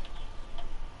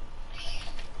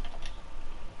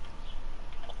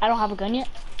 I don't have a gun yet.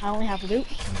 I only have loot.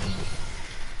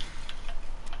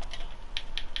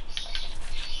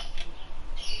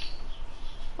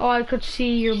 Oh, I could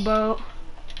see your boat.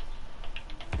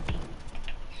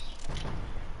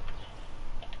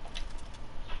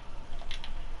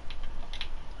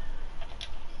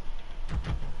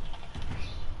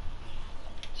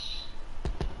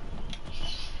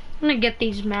 I'm gonna get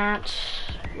these mats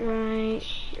right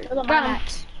here. Those are my Got 'em.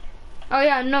 mats. Oh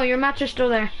yeah, no, your mats are still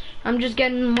there. I'm just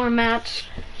getting more mats.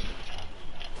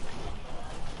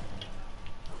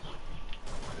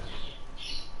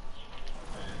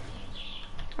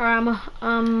 Alright,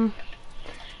 I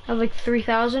have like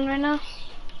 3,000 right now.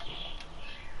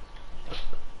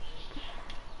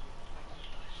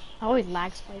 I always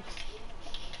lag spikes.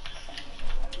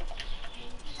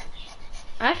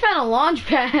 I found a launch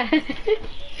pad.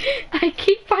 I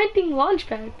keep finding launch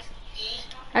pads.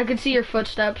 I can see your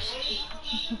footsteps.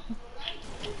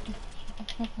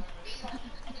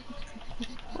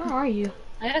 Where are you?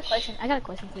 I got a question. I got a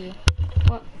question for you.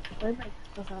 What? Where's my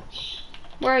stuff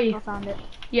Where are at? you? I found it.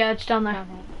 Yeah, it's down there.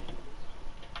 Found it.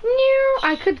 No,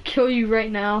 I could kill you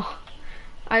right now.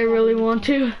 I really want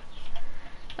to.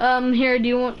 Here,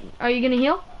 are you gonna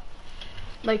heal?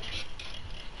 Like,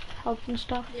 health and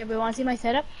stuff? Yeah, but wanna see my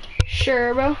setup?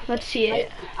 Sure, bro. Let's see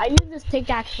it. I use this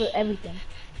pickaxe for everything.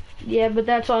 Yeah, but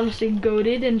that's honestly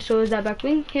goated, and so is that back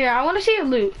wing. Here, I want to see your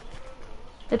loot.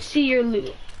 Let's see your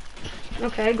loot.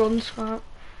 Okay, golden spot.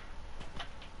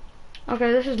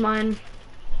 Okay, this is mine.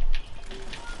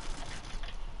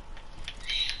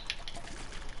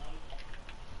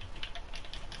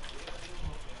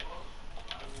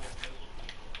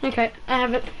 Okay, I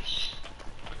have it.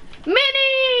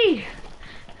 Mini!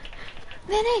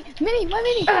 Mini, my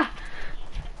mini. No!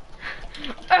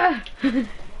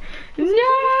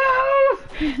 No!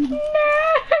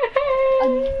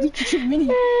 Mini.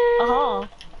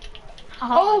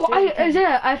 Oh,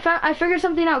 Isaiah, I figured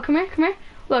something out. Come here.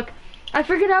 Look, I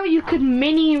figured out you could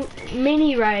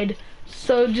mini ride.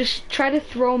 So just try to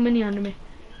throw a mini onto me.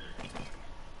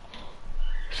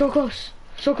 So close.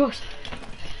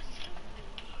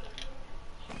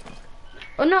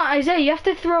 Oh no, Isaiah, you have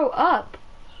to throw up.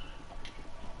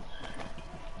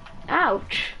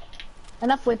 Ouch.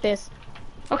 Enough with this.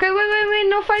 Okay, wait,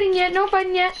 no fighting yet.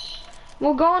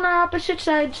 We'll go on our opposite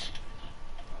sides.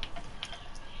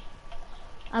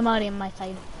 I'm already on my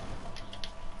side.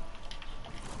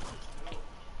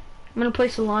 I'm gonna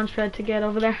place a launch pad to get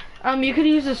over there. You could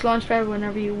use this launch pad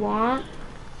whenever you want.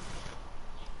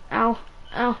 Ow.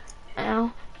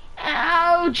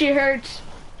 Ouch, it hurts.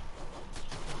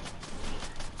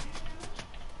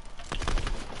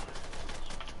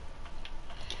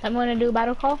 I'm gonna do a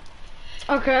battle call.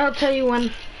 Okay, I'll tell you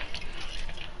when.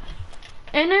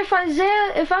 And if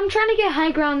I'm trying to get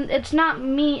high ground, it's not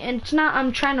me, and it's not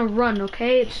I'm trying to run,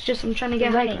 okay? It's just I'm trying to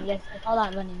get high ground. Yes, I call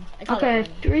that running. Okay,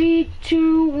 3,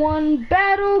 2, 1,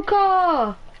 battle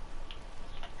call!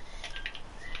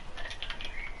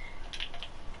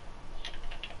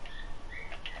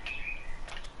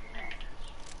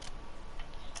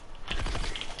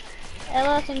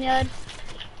 Hello, senor.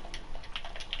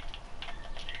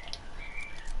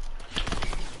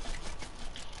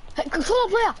 Hey,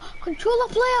 controller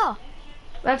player!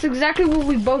 That's exactly what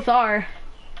we both are.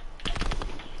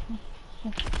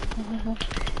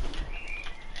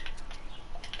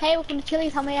 Hey, welcome to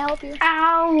Chili's. How may I help you?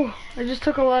 Ow! I just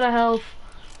took a lot of health.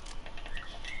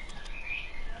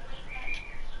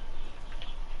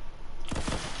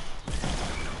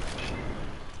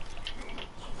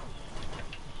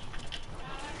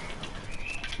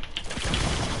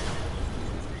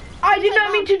 I did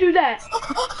not mean to do that.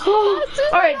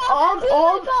 All right,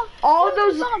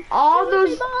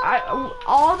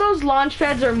 all those launch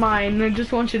pads are mine. I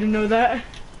just want you to know that.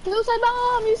 Suicide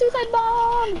bomb! You suicide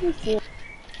bomb!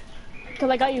 Cause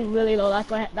I got you really low.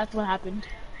 That's what happened.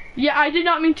 Yeah, I did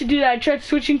not mean to do that. I tried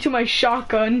switching to my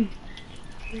shotgun.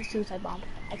 You suicide bomb.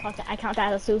 I count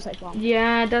that as a suicide bomb.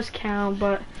 Yeah, it does count,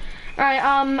 but all right.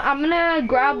 I'm gonna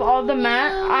grab all the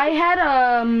mat. I had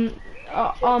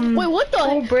Wait, what the?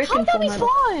 full brick How and did full we metal.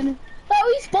 spawn? How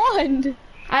we spawned?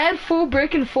 I had full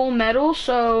brick and full metal,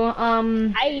 so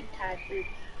I had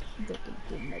brick and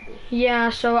full metal. yeah.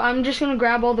 So I'm just gonna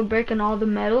grab all the brick and all the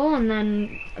metal, and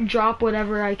then drop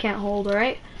whatever I can't hold. All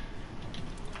right.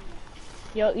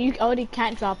 Yo, you already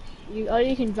can't drop. You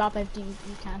already can drop everything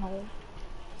you can't hold.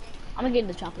 I'm gonna get in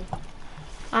the chopper.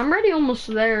 I'm already almost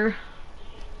there.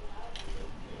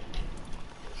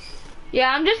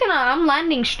 Yeah, I'm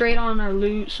landing straight on our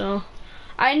loot, so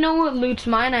I know what loot's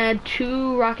mine. I had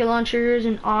 2 rocket launchers,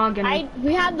 an AUG,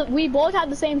 and we both had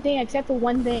the same thing except for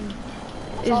one thing.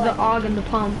 is the AUG and the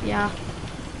pump. Yeah.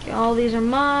 Okay, all these are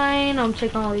mine. I'm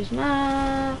taking all these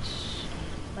mats.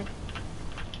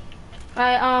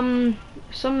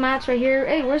 Some mats right here.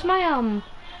 Hey, where's my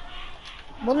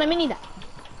Where's my mini that?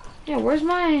 Yeah, where's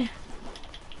my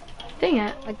thing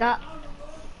at? Like that.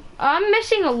 I'm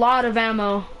missing a lot of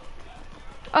ammo.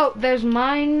 Oh, there's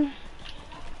mine.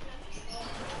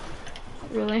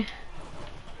 Really?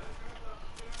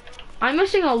 I'm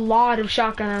missing a lot of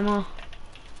shotgun ammo.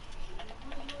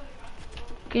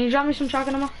 Can you drop me some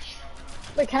shotgun ammo?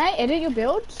 Wait, can I edit your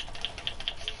builds?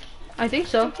 I think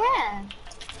so. You can.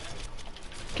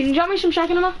 Can you drop me some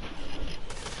shotgun ammo?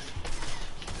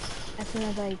 As soon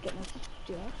as I get my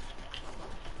stuff.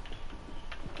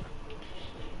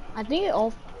 I think it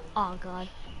all. Oh god.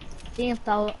 I think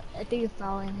it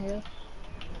fell in here.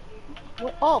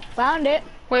 Oh, found it.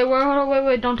 Wait,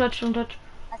 wait, don't touch. I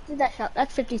see that shot.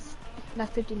 That's 50.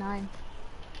 That's 59.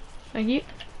 Thank you.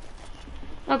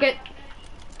 Okay.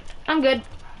 I'm good.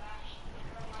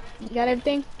 You got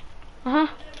everything? Uh-huh.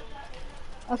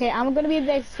 Okay, I'm gonna be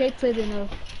the escape prisoner.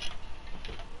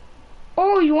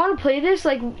 Oh, you want to play this?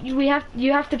 Like, you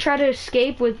have to try to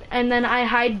escape with, and then I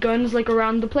hide guns, like,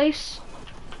 around the place?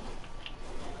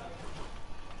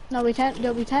 No, I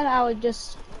would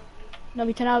just.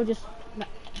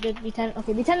 Okay,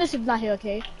 pretend this is not here,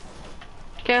 okay?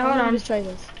 Okay, hold on. Let's try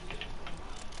this.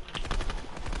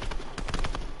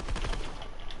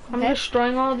 I'm Okay.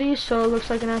 destroying all these so it looks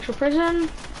like an actual prison.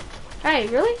 Hey,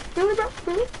 really? Really, bro?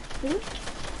 Really?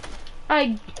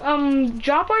 I,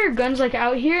 drop all your guns, like,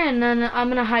 out here, and then I'm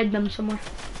gonna hide them somewhere.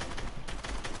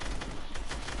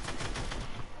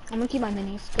 I'm gonna keep my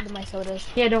minis because of my sodas.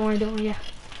 Yeah, don't worry, yeah.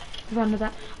 I'm fine with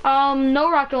that. No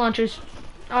rocket launchers.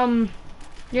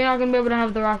 You're not gonna be able to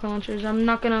have the rocket launchers. I'm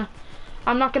not gonna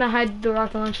hide the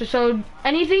rocket launchers. So,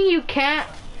 anything you can't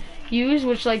use,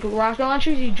 which, like, rocket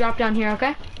launchers, you drop down here,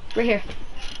 okay? Right here.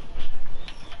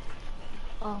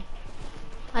 Oh.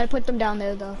 I put them down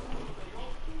there, though.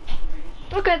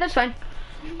 Okay, that's fine.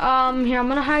 Here, I'm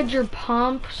gonna hide your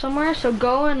pump somewhere, so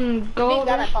go. You didn't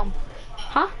grab my pump.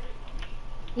 Huh?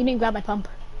 You didn't grab my pump.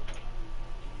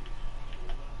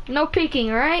 No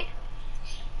peeking, alright?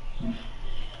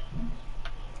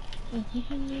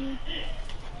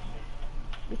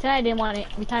 Pretend I didn't want it.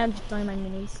 Pretend I'm just throwing my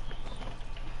minis.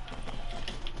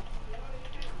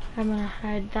 I'm gonna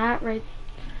hide that right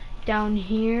down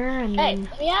here, and Hey, then...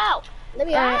 let me out! Let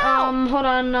me out! hold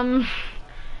on,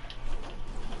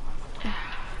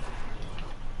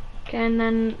 Okay, and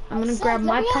then I'm gonna grab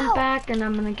my pump back, and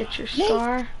I'm gonna get your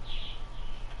star.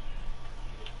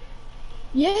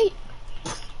 Yay!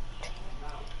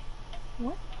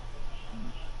 What?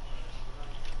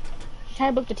 Trying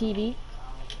to book the TV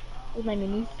with my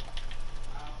minis.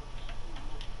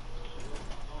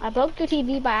 I broke the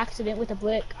TV by accident with a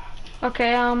brick.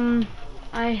 Okay,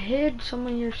 I hid some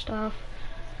of your stuff.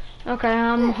 Okay,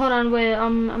 hold on, wait,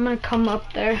 I'm gonna come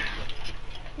up there.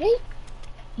 Yay!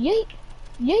 Yay!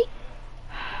 Yay!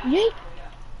 Yay!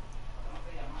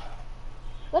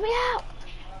 Let me out!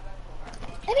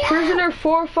 Let me Prisoner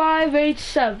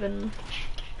 4587.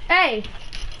 Hey!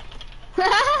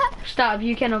 Stop,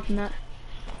 you can't open that.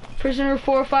 Prisoner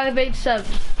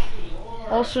 4587.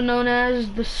 Also known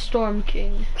as the Storm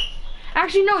King.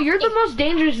 Actually, no, you're the most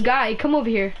dangerous guy. Come over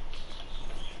here.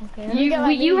 Okay,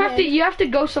 You have to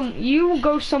go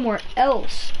somewhere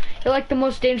else. You're like the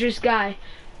most dangerous guy.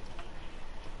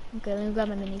 Okay, let me grab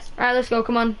my minis. Alright, let's go,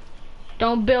 come on.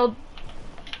 Don't build.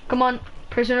 Come on.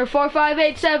 Prisoner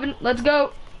 4587, let's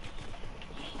go.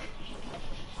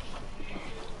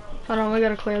 Hold on, we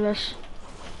gotta clear this.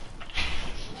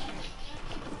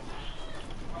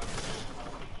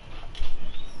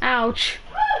 Ouch.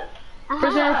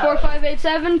 Prisoner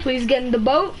 4587, please get in the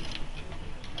boat.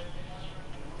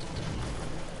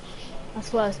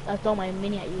 That's why I throw my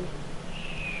mini at you.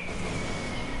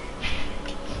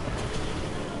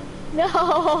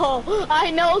 No, I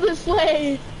know this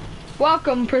way.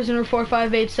 Welcome, Prisoner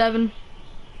 4587.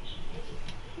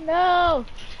 No.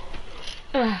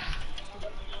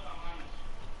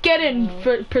 Get in,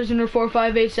 Prisoner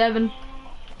 4587.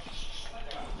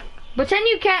 Pretend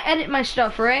you can't edit my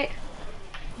stuff, right?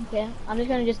 Okay, I'm just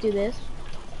gonna do this.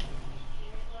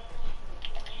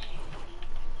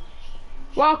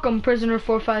 Welcome, Prisoner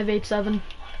 4587.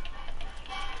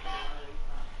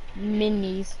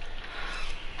 Minis.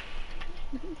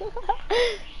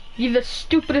 You're the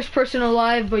stupidest person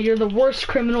alive, but you're the worst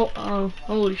criminal. Oh,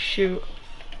 holy shoot.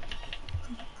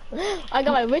 I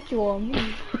got my ritual on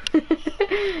me.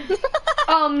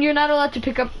 You're not allowed to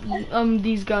pick up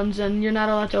these guns, and you're not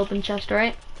allowed to open chest,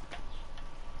 right?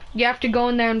 You have to go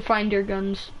in there and find your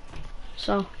guns.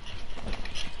 So,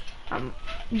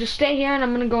 just stay here, and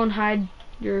I'm gonna go and hide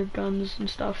your guns and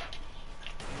stuff.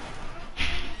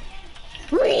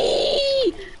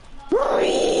 Whee!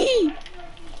 Whee!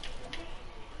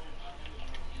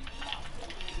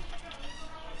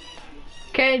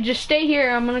 Okay, just stay here.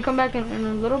 I'm gonna come back in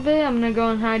a little bit. I'm gonna go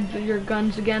and hide your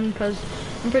guns again, because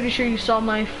I'm pretty sure you saw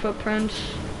my footprints.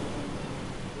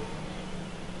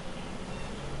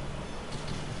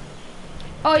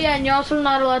 Oh yeah, and you're also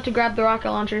not allowed to grab the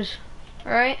rocket launchers.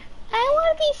 Alright? I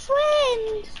wanna be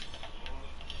friends.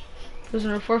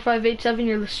 Prisoner 4587,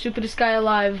 you're the stupidest guy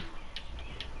alive.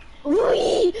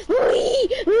 Whee!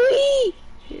 Whee! Whee!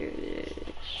 Here it is.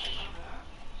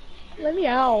 Let me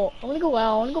out. I wanna go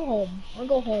out. I wanna go home. I wanna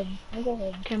go home. I wanna go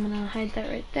home. Okay, I'm gonna hide that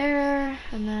right there,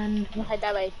 and then... I'm gonna hide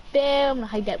that right there. I'm gonna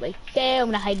hide that right there. I'm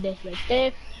gonna hide this right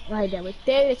there. I'm gonna hide that right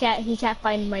there. He can't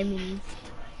find my minis.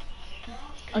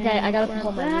 Okay, I gotta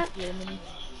put my minis.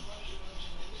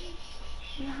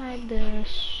 I'm gonna hide this.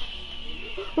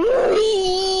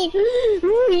 Wee!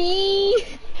 Wee!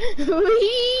 Wee!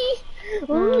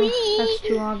 Wee! That's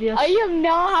too obvious. I am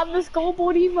not having the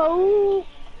skateboard emote.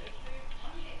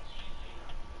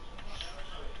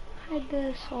 Hide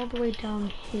this all the way down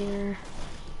here.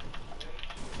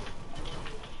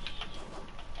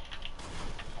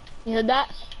 You heard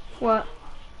that? What?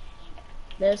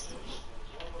 This.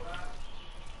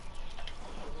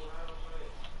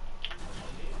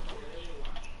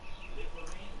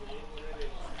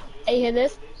 Hey, you hear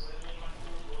this?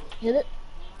 You hear it?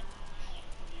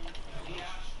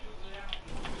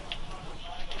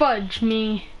 Fudge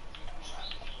me.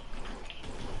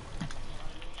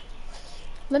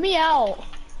 Let me out.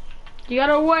 You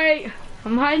gotta wait.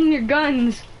 I'm hiding your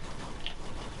guns.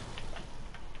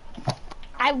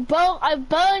 I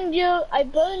burned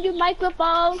your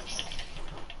microphone.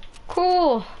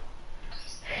 Cool.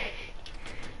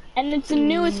 And it's the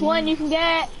newest one you can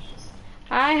get.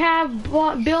 I have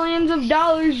bought billions of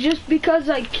dollars just because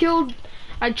I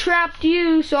trapped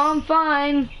you, so I'm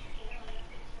fine.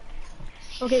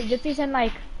 Okay, just pretend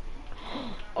like.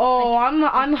 Oh,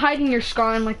 I'm hiding your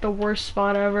scar in like the worst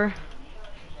spot ever.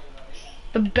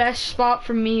 The best spot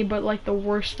for me, but like the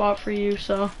worst spot for you,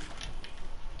 so.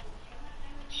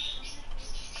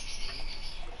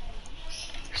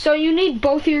 So you need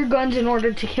both of your guns in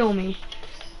order to kill me.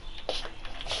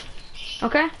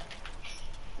 Okay?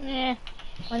 Yeah.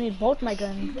 I need both my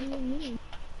guns.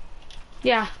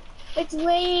 Yeah. It's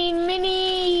raining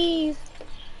minis.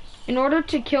 In order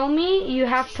to kill me, you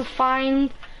have to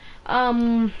find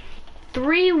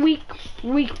 3 weak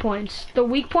points. The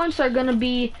weak points are gonna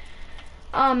be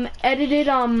edited,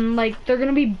 like they're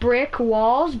gonna be brick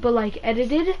walls, but like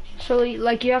edited. So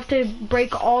like you have to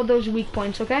break all those weak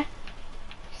points, okay?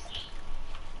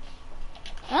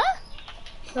 Huh?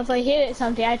 So if I hit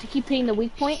something, I have to keep hitting the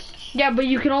weak point. Yeah, but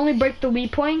you can only break the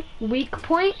weak point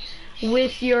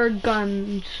with your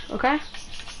guns, okay?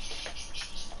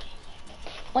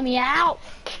 Let me out!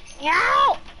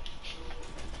 Out!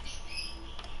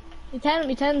 We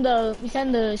tend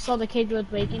to saw the cage was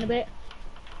breaking a bit.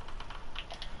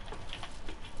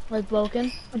 Was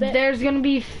broken a bit. There's gonna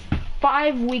be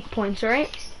 5 weak points,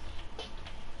 alright?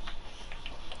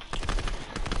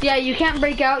 Yeah, you can't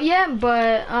break out yet,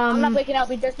 but I'm not breaking out.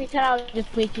 We pretend I was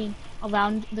just breaking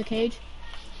around the cage.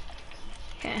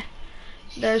 Okay.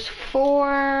 There's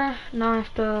 4. Now I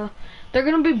have to. They're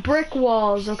gonna be brick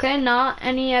walls, okay? Not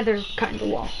any other kind of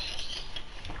wall.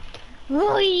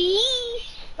 Whee!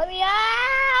 Let me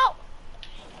out!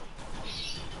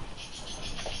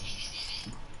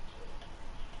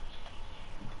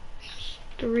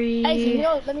 3. Hey,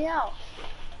 señor, let me out.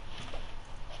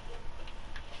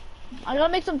 I'm gonna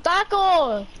make some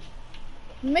tacos.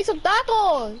 Make some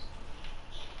tacos.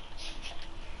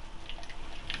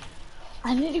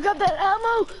 I need to grab that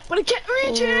ammo, but I can't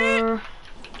reach it.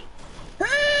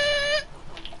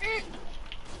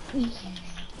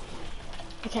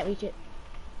 I can't reach it.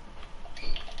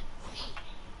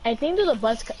 I think there's a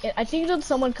bus. I think there's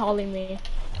someone calling me.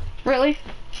 Really?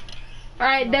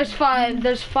 Alright, there's 5.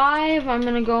 There's 5. I'm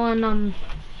gonna go and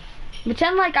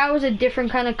pretend like I was a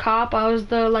different kind of cop. I was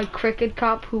the like cricket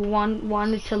cop who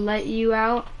wanted to let you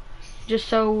out, just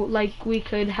so like we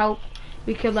could help.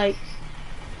 We could like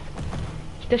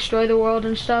destroy the world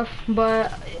and stuff.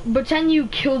 But pretend you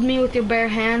killed me with your bare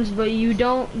hands, but you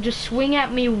don't. Just swing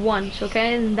at me once,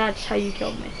 okay? And that's how you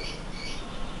killed me.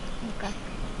 Okay.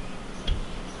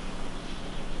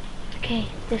 Okay,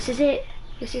 this is it.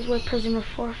 This is where prisoner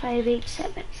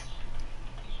 4587.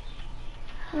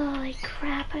 Holy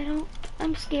crap,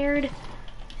 I'm scared.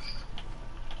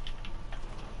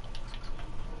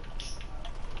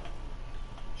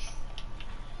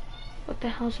 What the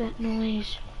hell's that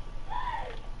noise?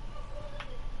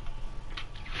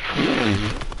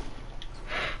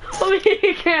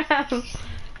 Holy crap.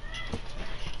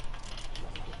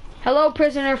 Hello,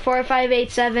 prisoner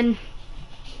 4587.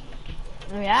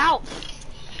 Let me out.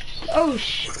 Oh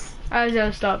I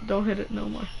gotta stop. Don't hit it no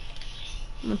more.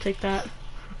 I'm gonna take that.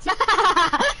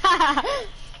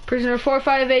 Prisoner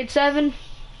 4587.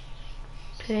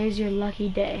 Today's your lucky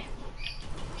day.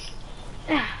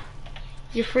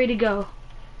 You're free to go.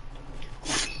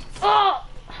 Oh!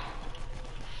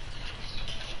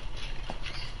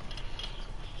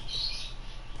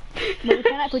 But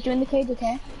can I put you in the cage,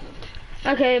 okay?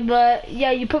 Okay, but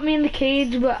yeah, you put me in the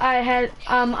cage, but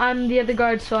I'm the other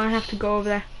guard, so I have to go over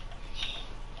there.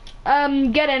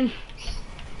 Get in.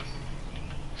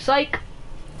 Psych.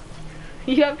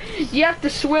 You have to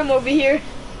swim over here.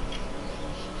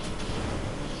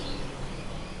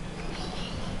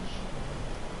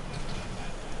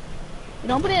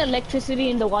 Don't put electricity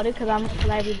in the water because I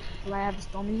have a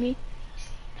storm in me.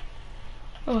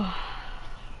 Oh.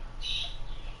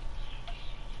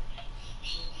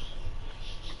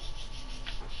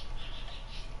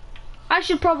 I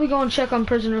should probably go and check on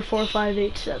prisoner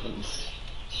 4587.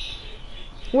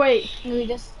 Wait. We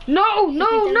just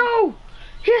No!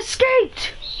 He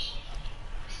escaped!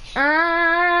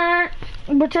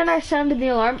 Pretend I sounded the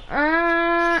alarm.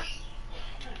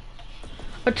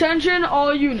 Attention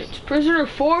all units. Prisoner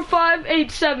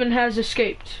 4587 has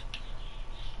escaped.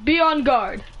 Be on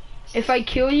guard. If I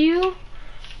kill you,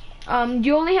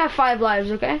 you only have 5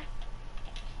 lives, okay?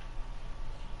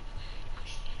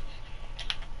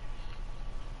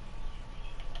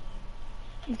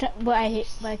 But I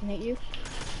can hit you.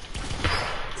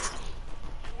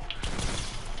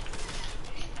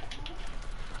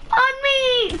 On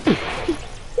me!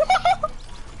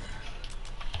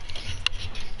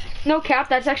 No cap,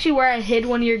 that's actually where I hid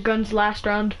one of your guns last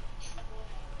round.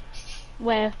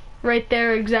 Where? Right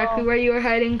there, exactly where you were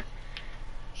hiding.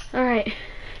 Alright.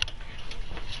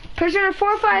 Prisoner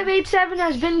 4587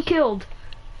 has been killed.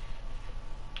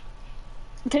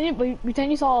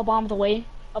 Pretend you saw a bomb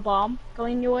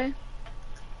going your way.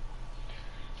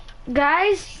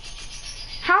 Guys,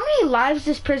 how many lives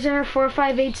does prisoner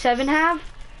 4587 have?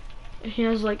 He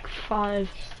has like 5.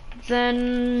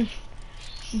 Then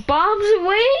bombs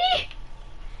away?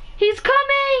 He's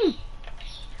coming!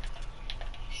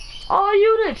 All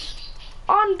units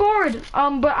on board.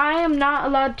 But I am not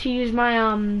allowed to use my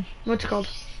what's it called?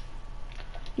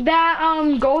 That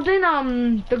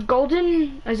the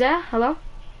golden Isaiah, hello?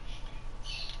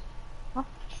 Huh?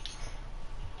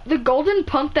 The golden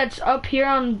pump that's up here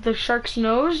on the shark's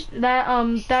nose,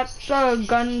 that's a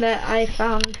gun that I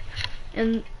found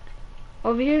in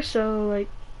over here, so like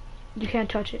you can't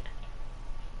touch it.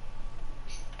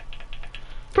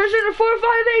 Prisoner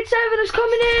 4587 is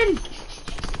coming in!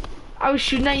 I was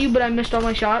shooting at you, but I missed all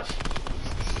my shots.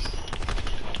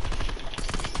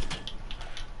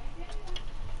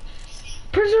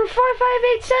 Prisoner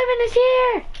 4587 is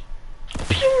here!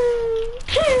 Pew!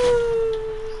 Pew!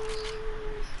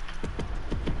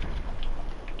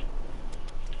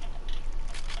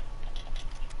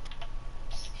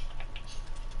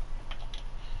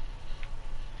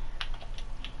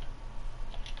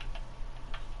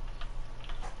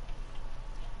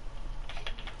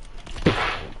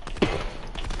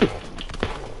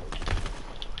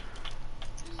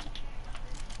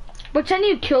 Pretend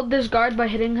you killed this guard by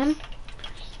hitting him.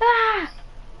 Ah!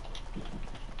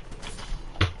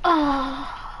 Oh.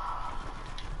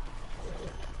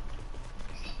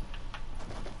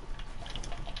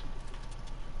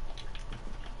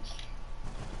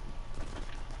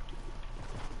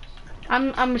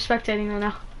 I'm spectating right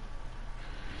now.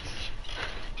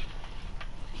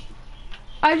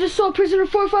 I just saw prisoner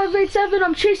 4587.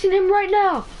 I'm chasing him right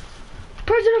now.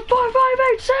 Prisoner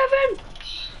 4587.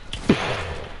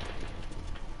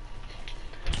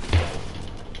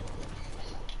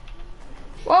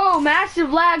 Whoa,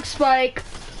 massive lag spike.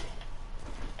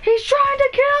 He's trying to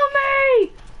kill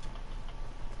me.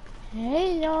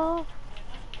 Hey, y'all.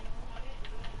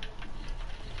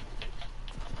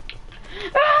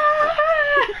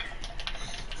 Ah!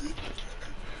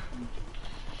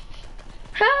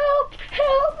 Help!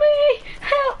 Help me!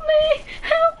 Help me!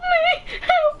 Help me!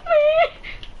 Help me!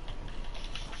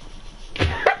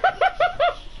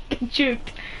 Get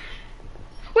juked.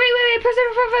 Wait,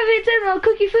 President 4587, I'll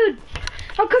cook you food.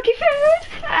 I'll cook you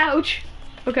food! Ouch.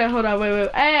 Okay, hold on,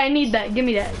 wait. Hey, I need that. Give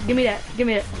me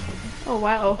that. Oh,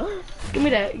 wow. Give me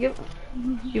that. You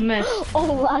missed.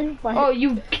 Oh, I'm fine. Oh,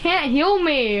 you can't heal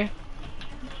me.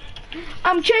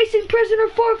 I'm chasing prisoner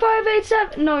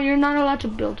 4587. No, you're not allowed to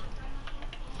build.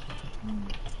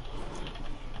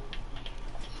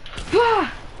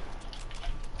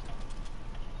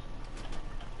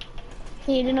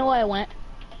 Hey, you know where I went?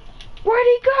 Where'd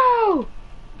he go?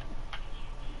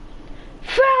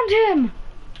 Found him.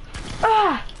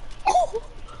 Ah.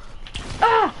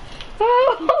 Ah.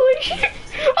 Oh, holy shit.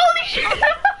 Holy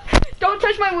shit. Don't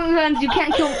touch my guns. You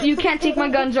can't kill. You can't take my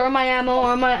guns or my ammo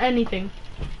or my anything.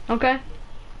 Okay?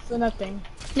 So nothing.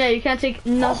 Yeah, you can't take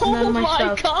none of my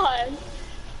stuff. Oh my god!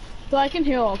 So I can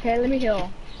heal, okay? Let me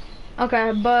heal.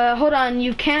 Okay, but hold on.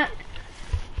 You can't.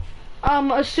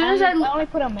 As soon as I only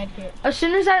put a medkit. As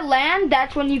soon as I land,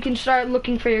 that's when you can start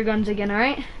looking for your guns again. All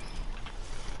right?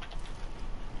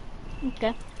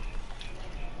 Okay.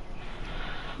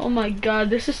 Oh my god,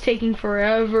 this is taking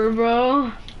forever,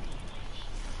 bro.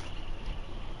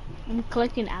 I'm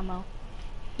collecting ammo.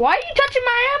 Why are you touching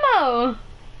my ammo?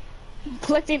 I'm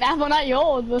collecting ammo, not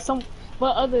yours,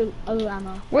 but other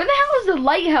ammo. Where the hell is the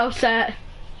lighthouse at?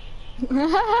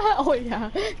 Oh yeah,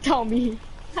 tell me.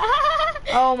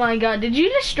 Oh my god, did you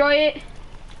destroy it?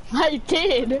 I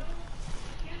did.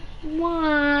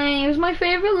 Why? It was my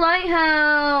favorite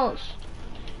lighthouse.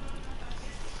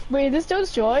 Wait, is this still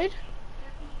destroyed?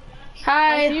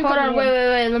 Hi, see you hold on, coming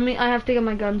in. wait, I have to get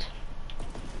my guns.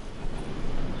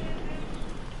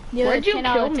 Yeah, Where'd you 10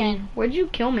 out kill of me? 10. Where'd you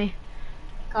kill me?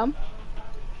 Come.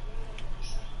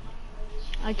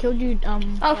 I killed you,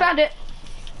 Oh, found it.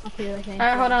 up here, I think.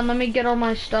 Alright, hold on, let me get all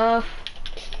my stuff.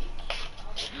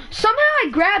 Somehow I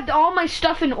grabbed all my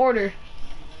stuff in order.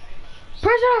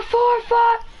 Prisoner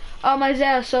 4-5.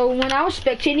 Isaiah, so when I was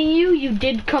spectating you, you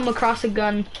did come across a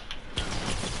gun.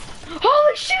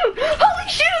 Holy shoot! Holy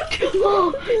shoot!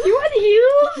 Oh, you had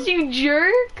heals, you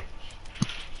jerk!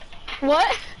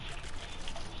 What?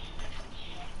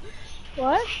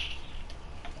 What?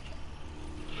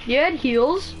 You had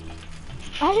heals?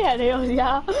 I had heals,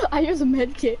 yeah. I used a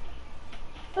med kit.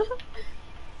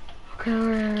 Okay,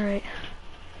 alright.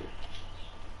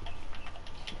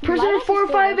 Prisoner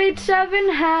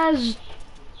 4587 has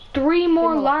 3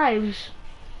 more lives.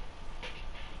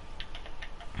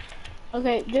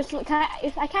 Okay, just look,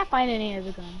 I can't find any of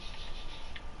the guns.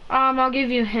 I'll give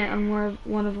you a hint on where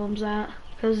one of them's at,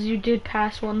 because you did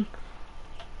pass one.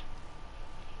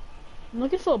 I'm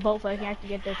looking for a boat so I can actually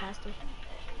get there faster.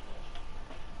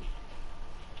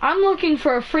 I'm looking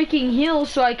for a freaking heal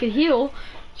so I could heal.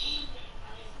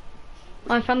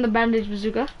 I found the bandage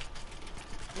bazooka.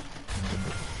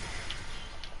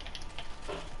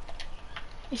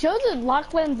 It shows that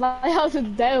Lachlan's lighthouse is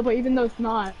there, but even though it's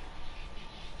not.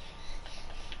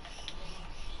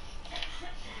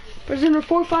 Prisoner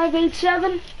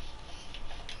 4587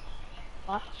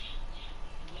 What?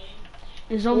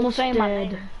 is almost say my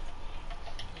dead. name.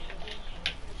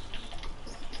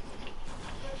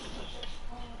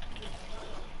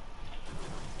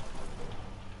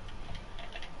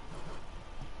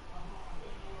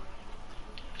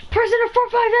 Prisoner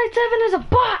 4587 is a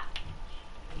bot!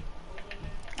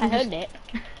 I heard it.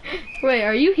 Wait,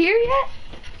 are you here yet?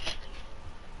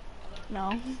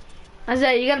 No.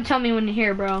 Isaiah, you gotta tell me when you're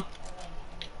here, bro.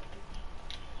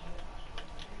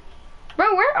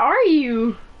 Bro, where are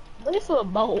you? Looking for a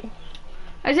boat.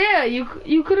 Isaiah,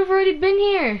 you could have already been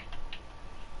here.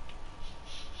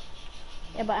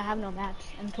 Yeah, but I have no mats,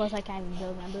 and plus I can't even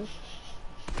build members.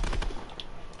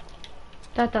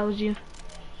 Thought that was you.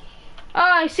 Oh,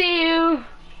 I see you.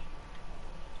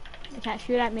 They can't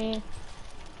shoot at me.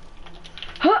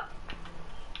 Huh.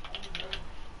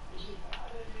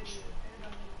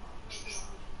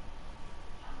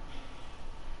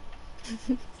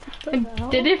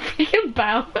 Did it freaking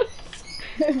bounce?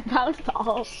 It bounced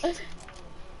off.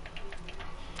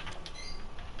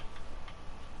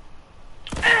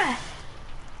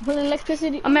 Put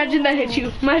electricity. Imagine that hit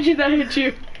you. Imagine that hit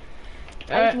you.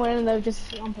 I just wanted to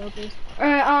just on purpose.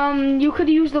 You could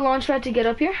use the launch pad to get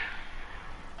up here.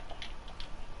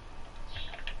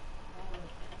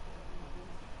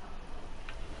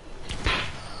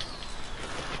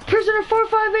 Prisoner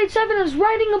 4587 is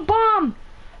riding a bomb!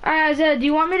 Alright, Isaiah, do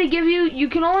you want me to give you... You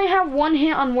can only have one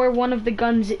hit on where one of the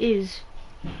guns is.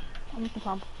 I want the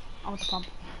pump. I want the pump.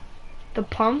 The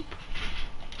pump?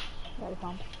 Yeah, the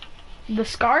pump. The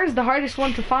scar is the hardest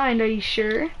one to find, are you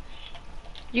sure?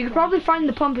 You could probably find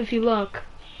the pump if you look.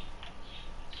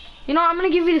 You know, I'm gonna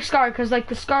give you the scar, because, like,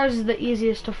 the scar is the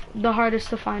easiest, the hardest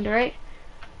to find, alright?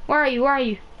 Where are you? Where are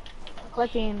you?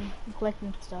 I'm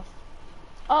collecting stuff.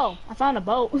 Oh, I found a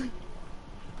boat.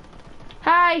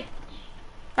 Hi!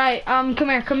 Alright, come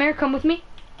here, come with me.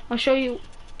 I'll show you.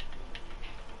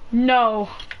 No.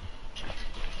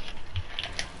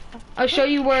 I'll show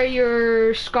you where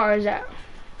your scar is at.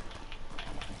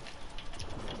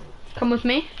 Come with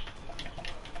me.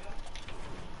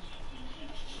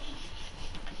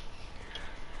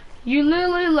 You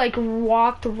literally, like,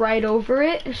 walked right over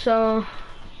it, so...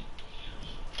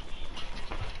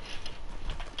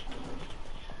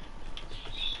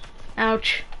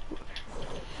 Ouch.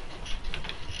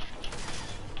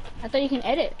 I thought you can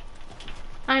edit.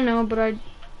 I know, but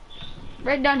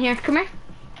right down here. Come here.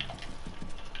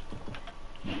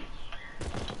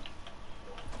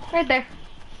 Right there.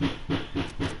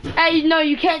 Hey, no,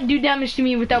 you can't do damage to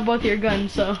me without both your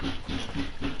guns, so.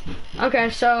 Okay,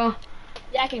 so.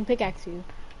 Yeah, I can pickaxe you.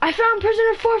 I found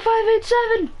prisoner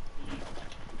 4587!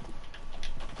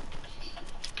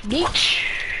 Yeet.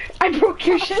 I broke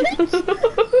your shit.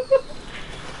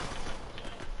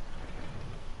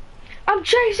 I'm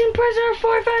chasing prisoner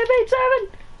 4587!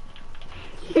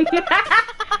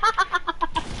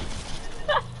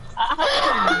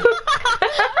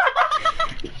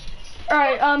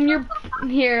 Alright, you're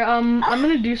here, I'm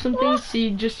gonna do something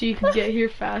just so you can get here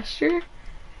faster.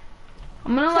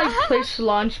 I'm gonna like place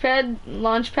launch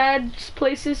pads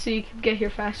places so you can get here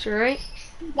faster, right?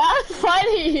 That was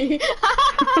funny.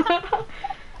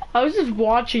 I was just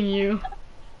watching you.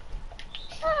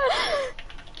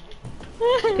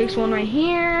 Place one right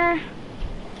here.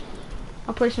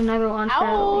 I'll place another launch pad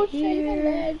over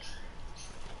here.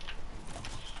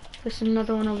 Place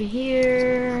another one over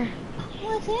here.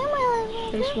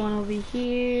 Place one over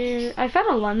here. I found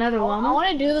another llama. I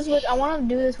want to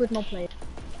do this with no players.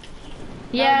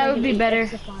 Yeah, it would be better.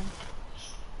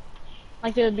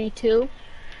 Like there would be two.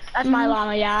 That's my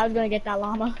llama. Yeah, I was gonna get that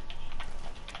llama.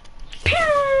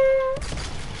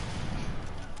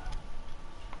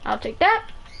 I'll take that.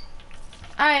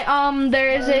 Alright,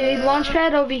 there is a launch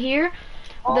pad over here.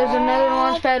 There's another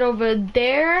launch pad over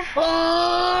there.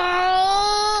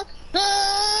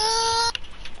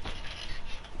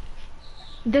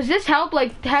 Does this help,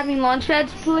 like, having launch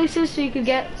pads places so you could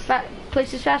get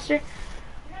places faster?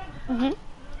 Mhm.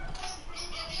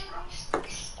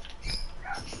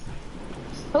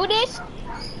 Who this?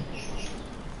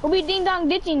 Who be ding dong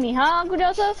ditching me, huh, Uncle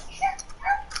Joseph?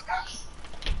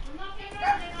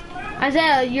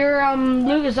 Isaiah, your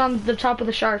loot is on the top of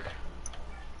the shark.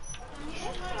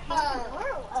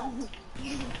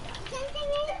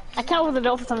 I can't open the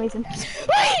door for some reason.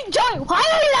 Wait, Joey, why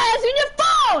are you not answering your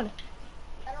phone?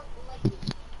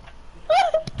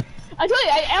 I told you,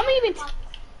 I don't even.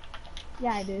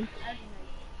 Yeah, I did.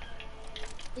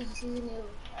 Did you see the new?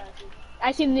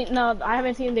 I seen the, no, I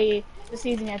haven't seen the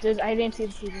season yet. I didn't see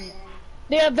the season yet.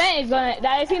 The event is gonna.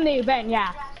 I seen the event,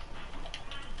 yeah.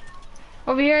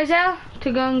 Over here, Isaiah,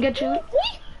 to go and get you.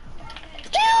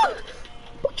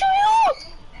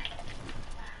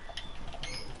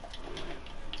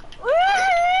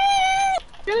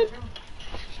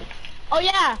 Oh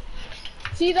yeah,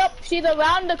 she's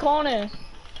around the corner.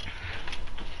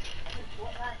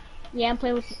 Yeah, I'm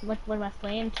playing with my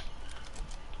friends.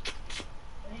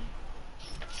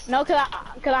 No,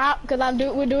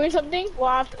 we're doing something.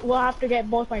 We'll have to get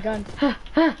both my guns.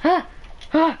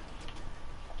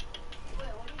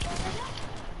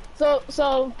 So,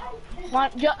 Xavier,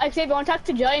 want to talk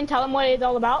to Joey and tell him what it's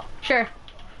all about? Sure.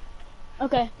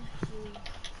 Okay.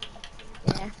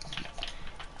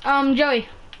 Yeah. Joey.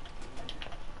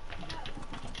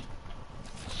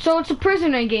 So it's a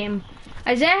prisoner game.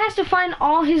 Isaiah has to find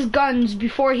all his guns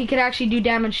before he could actually do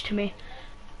damage to me.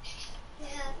 Yeah.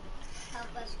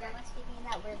 Help us. Grandma speaking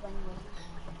that word language.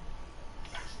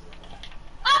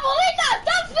 Abuelita,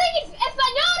 stop speaking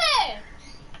español!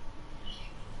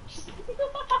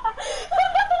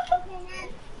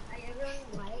 Are you going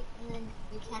white and then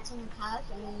you catch on the couch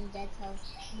and then your dad tells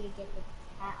you to get the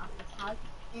cat off the couch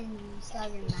and you still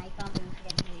have your mic on and you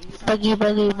forget to use it? buggy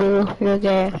boo. You're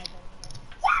gay.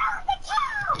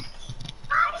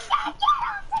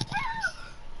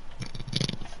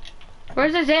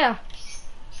 Where's Isaiah?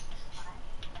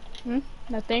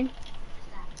 Nothing.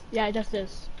 Yeah, just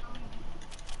this.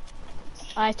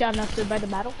 I still have not stood by the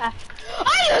battle. Ah.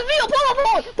 Ay, Dios mío,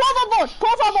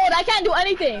 por favor, I can't do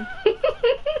anything.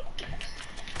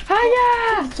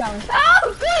 Hiya!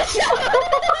 Oh,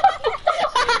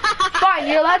 Fine,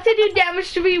 you're allowed to do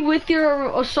damage to me with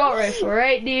your assault rifle,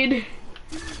 right, dude?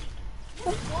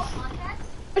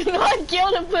 No, I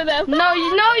killed him for them. No,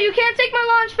 you can't take my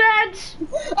launch pads.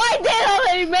 I did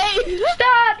already, mate.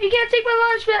 Stop! You can't take my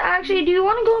launch pad. Actually, do you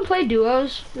want to go and play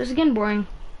duos? This is getting boring.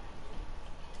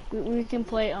 We can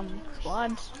play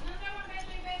squads.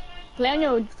 Play on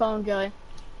your phone, guy.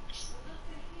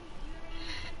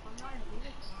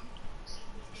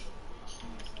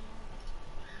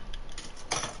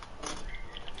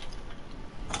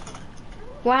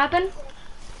 What happened?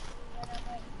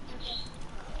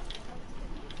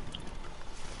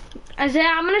 Isaiah,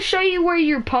 I'm gonna show you where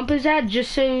your pump is at,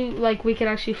 just so like we can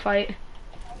actually fight.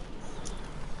 Let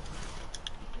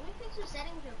me fix your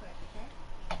settings real quick,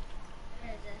 okay?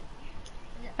 Where is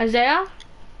it? Isaiah?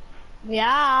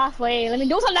 Yeah, wait, let me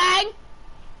do something.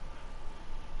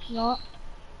 No.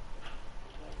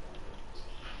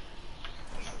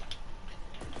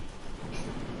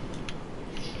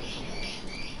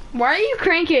 Why are you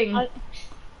cranking?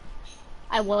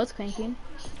 I was cranking.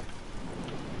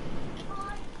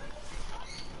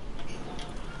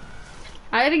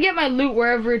 I gotta get my loot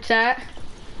wherever it's at.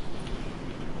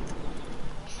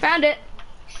 Found it.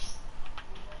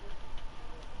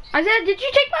 Isaiah, did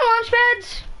you take my launch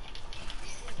pads?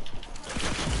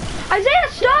 Isaiah,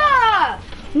 stop!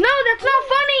 No, that's not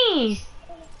funny!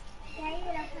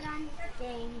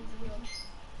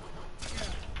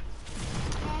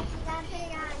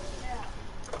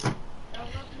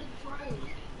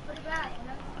 Put it back, you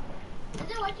know? And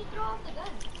then why'd you throw off the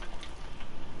gun?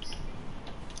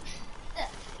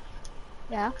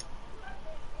 Yeah.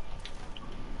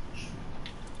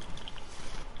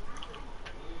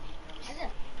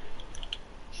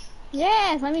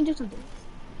 Yes, let me do something.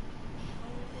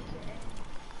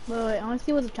 Wait, I want to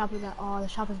see where the chopper's at. Oh, the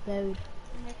chopper's buried.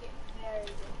 Make it very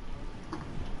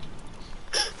good.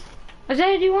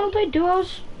 Isaiah, do you want to play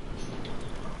duos?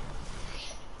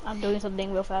 I'm doing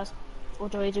something real fast.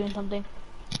 Already doing something.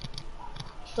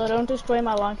 So don't destroy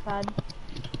my launch pad.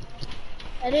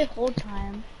 Edit hold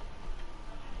time.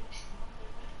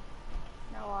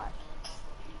 Now watch.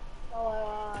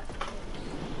 Oh,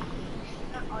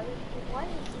 why is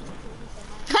this so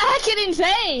much? That's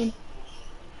insane!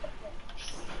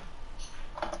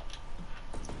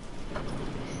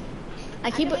 I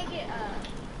keep can it. make it,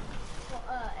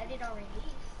 edit on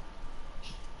release,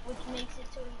 which makes it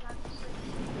so you have to switch.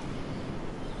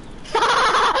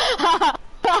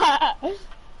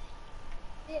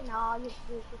 No, you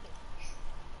do it.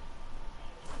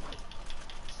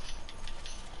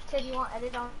 So do you want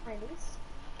edit on release?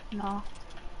 No.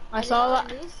 I Edit saw on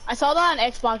that. release? I saw that on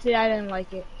Xbox and I didn't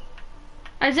like it.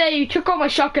 Isaiah, you took all my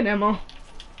shotgun ammo.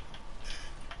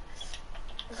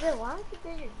 Is it, why don't you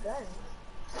get your gun?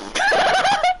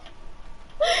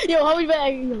 Yo, how much better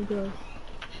I can go?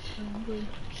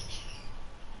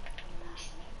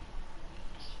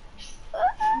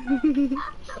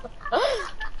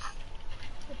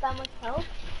 With that much help?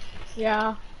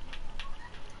 Yeah.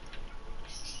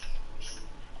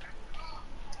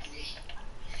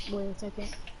 Wait a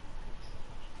second.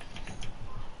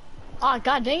 Oh,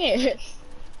 god dang it.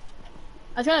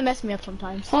 That's gonna mess me up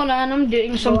sometimes. Hold on, I'm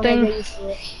doing But when I something. get used to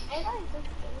it.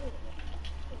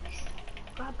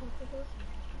 Grab both of those.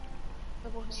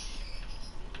 Double hit.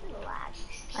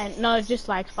 Relax. No, it's just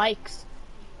like spikes.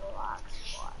 Relax.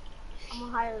 Squad. I'm a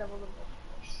higher level than both.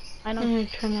 I know.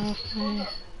 Turn off my...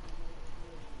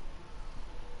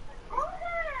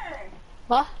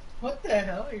 What? What the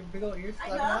hell? Your big old ears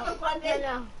flying out?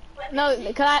 No.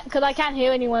 No, cause I can't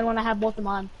hear anyone when I have both of them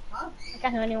on. Huh? I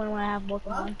can't hear anyone when I have both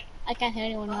of them on. I can't hear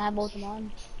anyone when I have both of them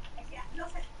on.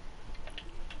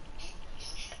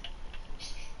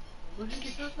 What did you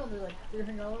get those on? They're like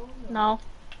 $300 ones? No.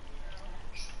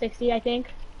 60, I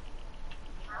think.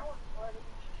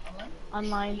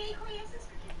 Online.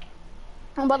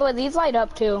 And by the way, these light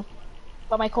up too,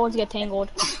 but my cords get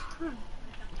tangled.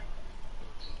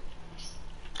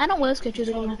 I don't wear Skechers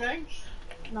anymore. Okay.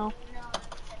 No.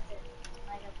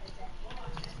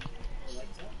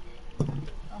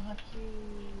 I'll have to...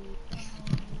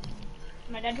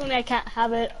 My dad told me I can't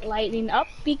have it lighting up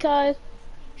because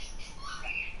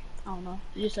I don't know.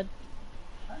 You said.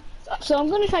 So I'm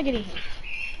gonna try getting.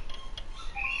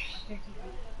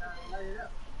 Light it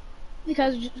up.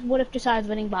 Because what if Josiah's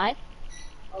winning by?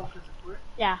 Oh, because it's quick?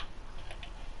 Yeah.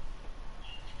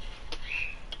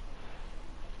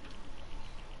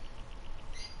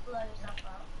 Blow yourself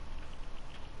up.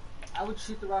 I would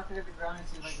shoot the rocket at the ground and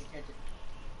see if I could catch it.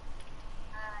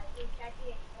 You catch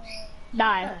it and...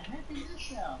 Die. Yeah, heck is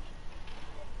this now?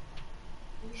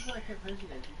 This is what I kept pushing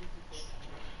at. You just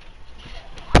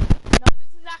No, this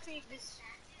is actually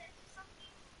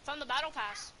from the battle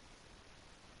pass.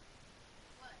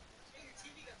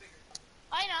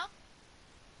 I know.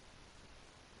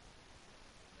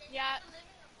 Yeah.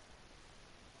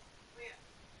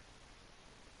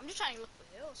 I'm just trying to look for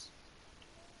hills.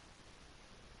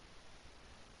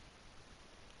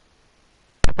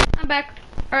 I'm back.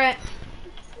 Alright.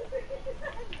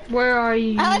 Where are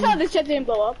you? I like how this shit didn't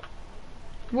blow up.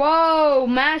 Whoa,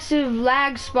 massive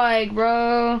lag spike,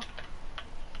 bro.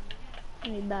 I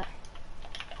need that.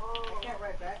 I can't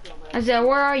write back though, but I said,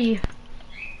 where are you?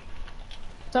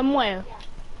 Somewhere.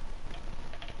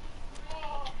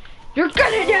 You're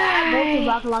gonna Both the die!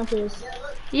 rocket launchers.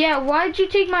 Yeah, why'd you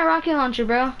take my rocket launcher,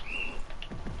 bro?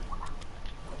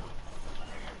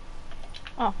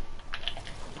 Oh.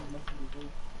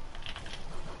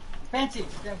 fancy,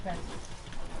 damn fancy.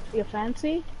 You're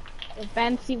fancy? You're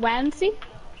fancy wancy?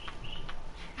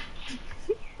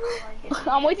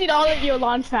 I'm wasting all of your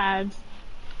launch pads.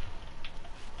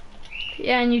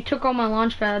 Yeah, and you took all my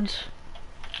launch pads.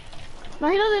 No,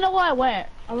 he doesn't know where I went.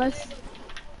 Unless...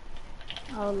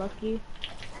 Oh, lucky.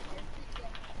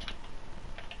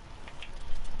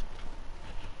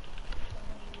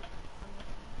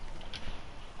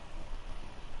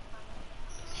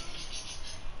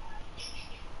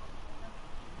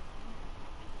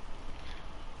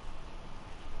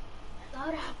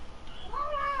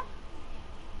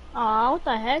 Aw, what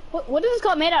the heck? What is this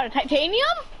called made out of? Titanium?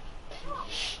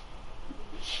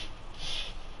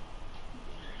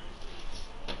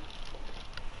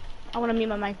 I want to mute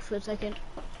my mic for a second.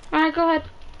 Alright, go ahead.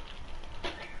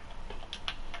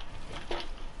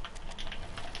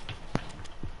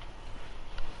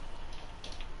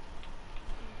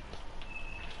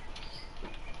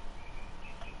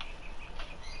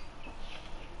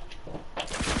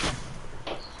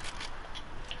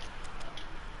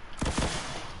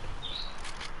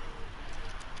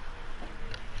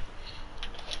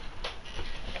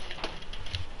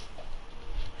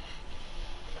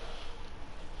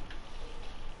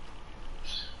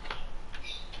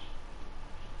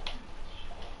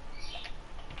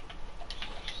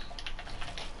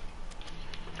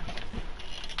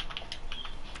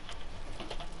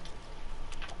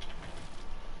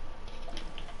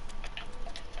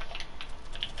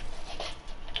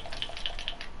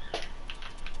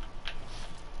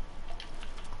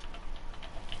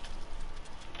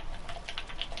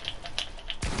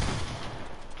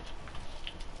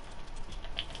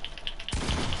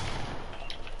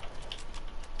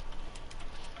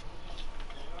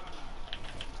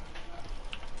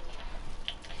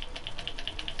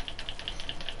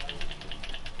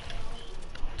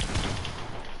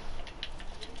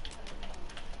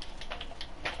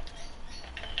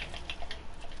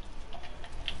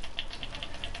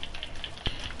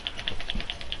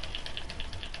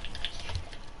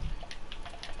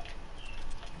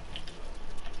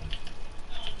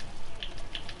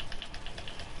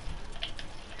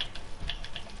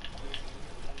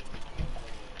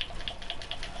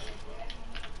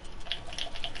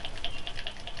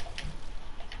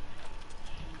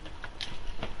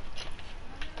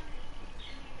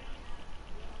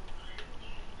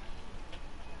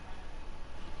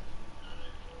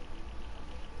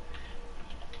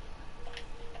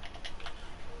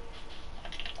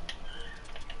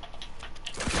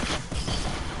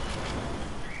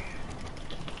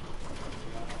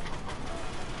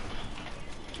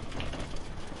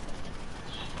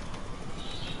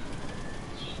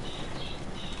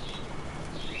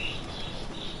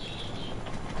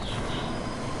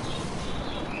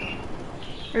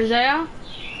 Isaiah?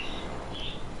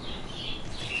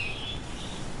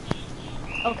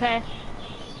 Okay.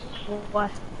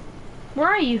 What? Where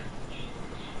are you?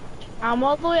 I'm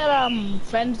all the way at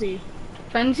Frenzy.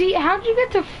 Frenzy? How'd you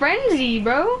get to Frenzy,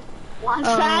 bro? Launch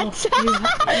Oh, pads?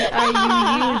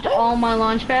 you used all my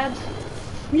launch pads?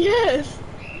 Yes.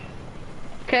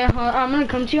 Okay, I'm gonna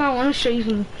come to you. I want to show you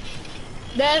some.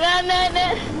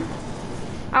 I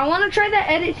want to try that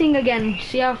edit thing again.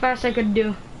 See how fast I could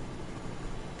do.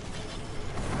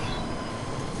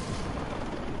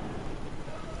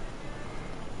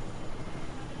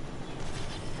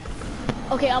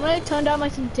 Okay, I'm gonna turn down my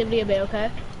sensitivity a bit,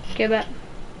 okay? Okay, bet.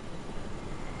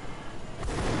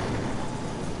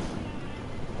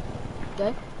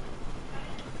 Okay.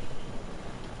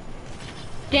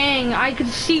 Dang, I could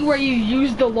see where you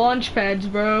used the launch pads,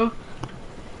 bro.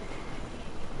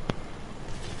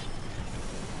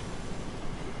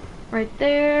 Right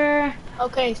there.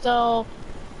 Okay, so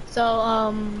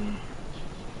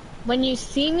when you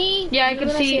see me, Yeah, I you're can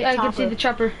gonna see. a I can see chopper. the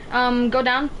chopper. Go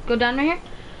down right here.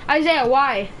 Isaiah,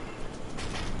 why?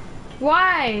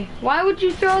 Why? Why would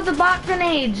you throw the bot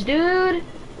grenades, dude?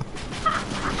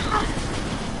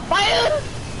 Fire!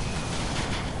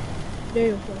 There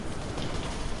you go.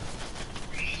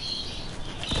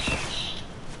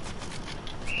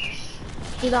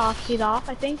 He's off. He's off.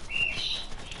 I think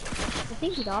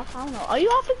he's off. I don't know. Are you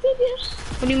off the video?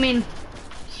 What do you mean?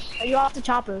 Are you off the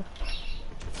chopper?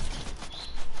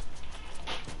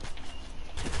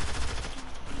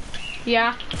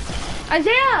 Yeah.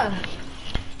 Isaiah!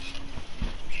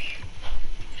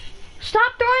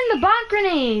 Stop throwing the bot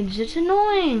grenades. It's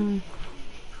annoying.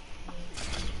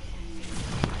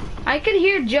 I could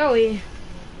hear Joey.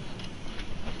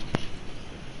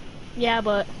 Yeah,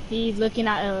 but he's looking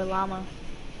at a llama.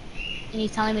 And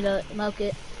he's telling me to milk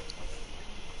it.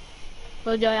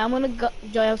 So Joey, I'm gonna go to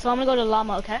the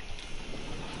llama, okay?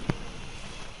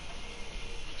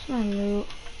 It's my loot.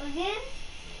 Again?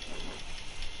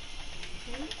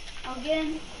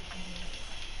 Again?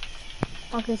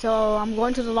 Okay, so I'm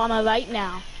going to the llama right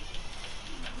now.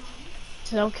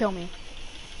 So don't kill me.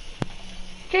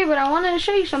 Okay, but I wanted to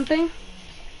show you something.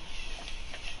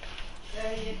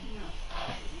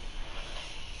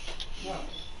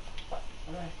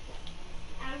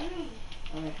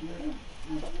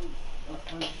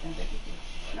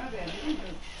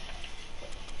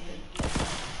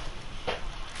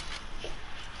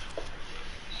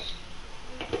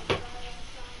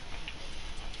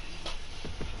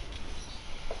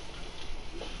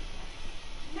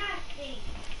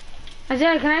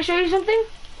 Isaiah, can I show you something?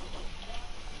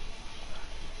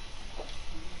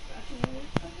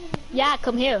 Yeah,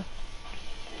 come here.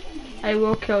 I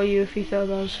will kill you if you throw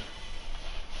those.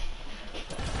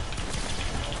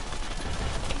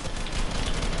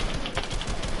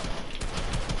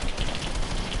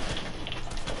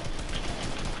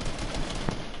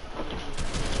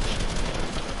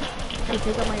 Hey,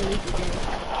 pick up my leaf again.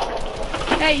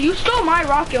 Hey, you stole my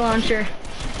rocket launcher.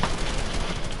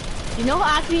 You know,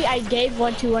 actually, I gave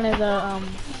one to one of the,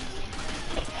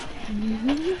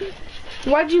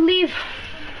 Why'd you leave?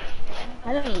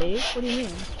 I didn't leave. What do you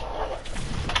mean?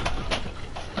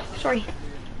 Sorry.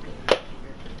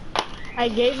 I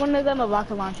gave one of them a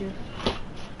rocket launcher.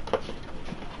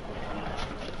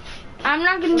 I'm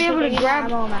not gonna be able to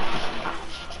grab.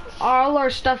 All our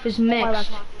stuff is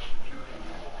mixed.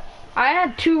 I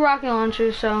had 2 rocket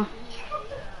launchers, so.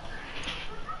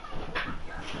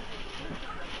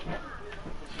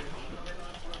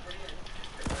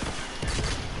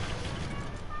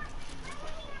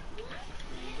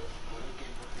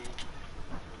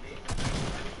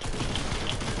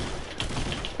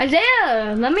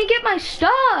 Isaiah, let me get my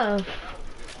stuff.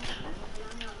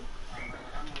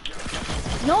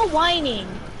 No whining.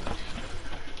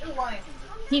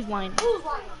 He's whining.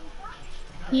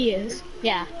 He is.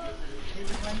 Yeah.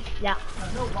 Yeah.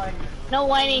 No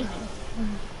whining.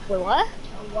 Wait, what?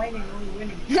 No whining, only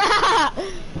winning.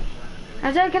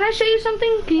 Isaiah, can I show you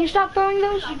something? Can you stop throwing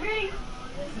those?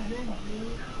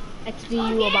 XD,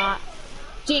 you a bot.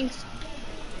 Jinx.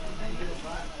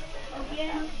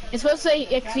 It's supposed to say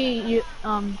XD, you,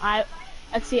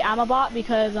 XD, I'm a bot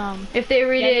because, If they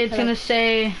read it, it's gonna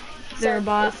say they're a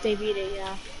bot. If they read it,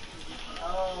 yeah.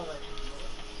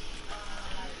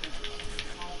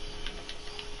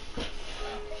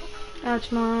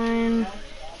 That's mine.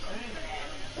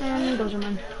 And those are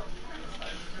mine.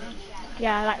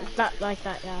 Yeah, like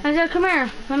that, yeah. Isaiah, come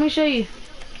here. Let me show you.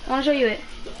 I wanna show you it.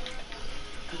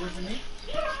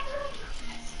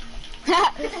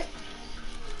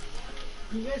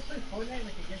 You guys play Fortnite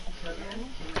like against each other?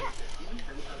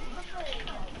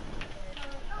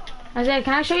 Isaiah,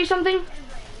 can I show you something?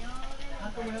 How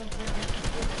come we don't play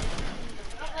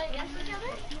against each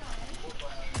other?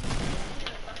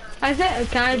 Isaiah,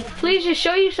 can I please just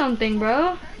show you something,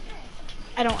 bro?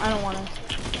 I don't wanna.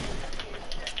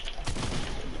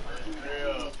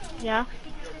 Yeah?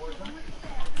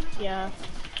 Yeah.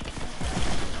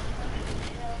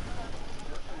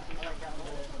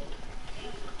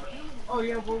 Oh,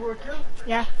 you have World War II?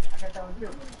 Yeah. I got that one too.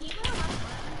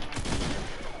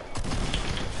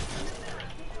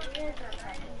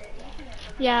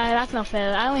 Yeah, that's not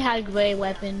fair. I only had gray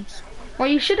weapons. Well,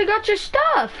 you should have got your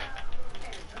stuff.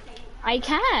 I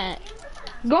can't.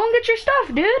 Go and get your stuff,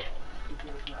 dude.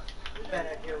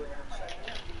 Bad idea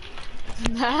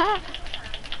we have.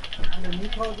 And the new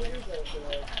Call of Duty,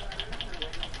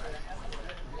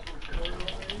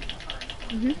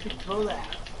 Mhm. You could throw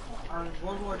that. On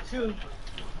World War II, you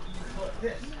throw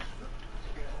this.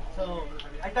 So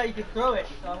I thought you could throw it,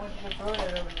 so I went to throw it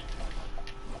over.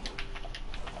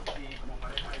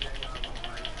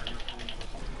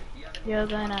 You're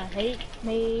gonna hate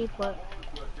me, but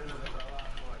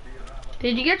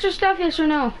Did you get your stuff, yes or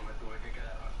no?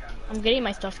 I'm getting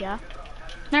my stuff, yeah?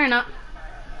 No, you're not.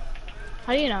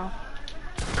 How do you know?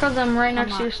 Because I'm right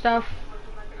next to not. your stuff.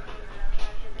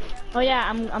 Oh yeah,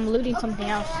 I'm looting something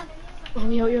else. Oh,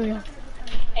 yo.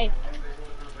 Hey.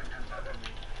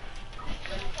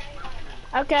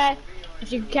 Okay.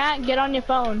 If you can't get on your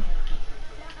phone.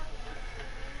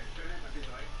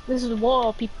 This is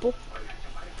war, people.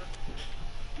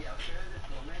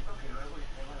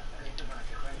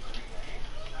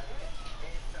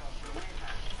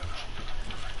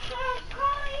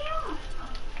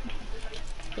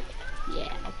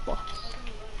 Yeah, boss.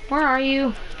 Where are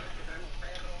you?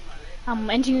 I'm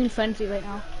entering frenzy right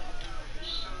now.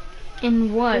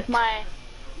 In what? With my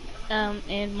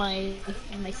in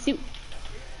my suit.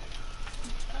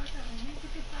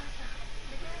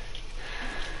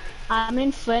 I'm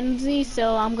in frenzy,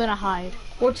 so I'm gonna hide.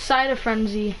 What side of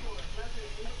frenzy?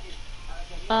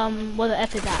 Where the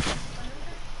F is at.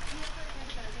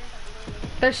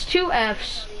 There's 2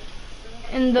 Fs.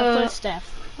 In The the... first F.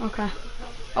 Okay.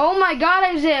 Oh my god,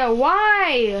 Isaiah,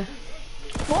 why?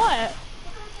 What?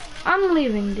 I'm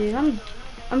leaving, dude.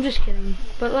 I'm just kidding.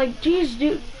 But like, geez,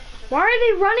 dude. Why are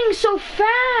they running so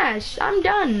fast? I'm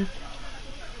done.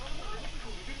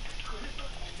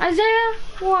 Isaiah,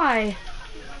 why?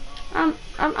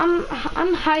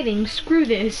 I'm hiding. Screw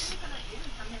this.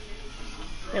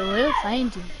 They will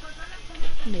find you.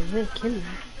 They will kill you.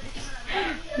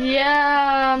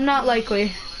 Yeah, I'm not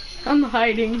likely. I'm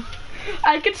hiding.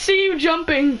 I could see you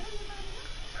jumping.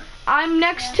 I'm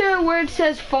next to where it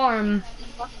says farm.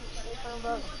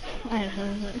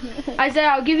 Isaiah,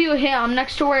 I'll give you a hint. I'm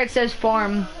next to where it says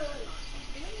farm.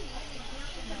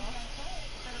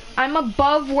 I'm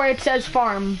above where it says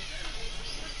farm.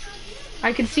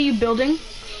 I can see you building.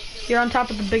 You're on top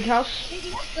of the big house.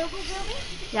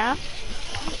 Yeah?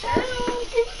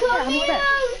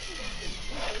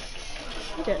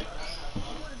 Okay.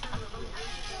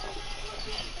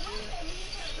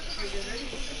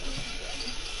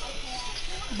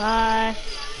 Bye.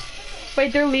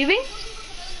 Wait, they're leaving?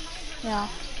 Yeah.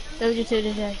 They'll just say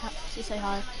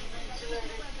hi.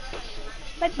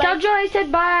 Bye bye. Tell Joy I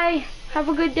said bye. Have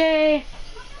a good day.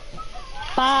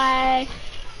 Bye.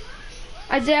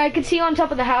 Isaiah, I can see you on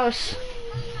top of the house.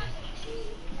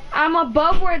 I'm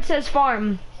above where it says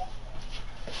farm.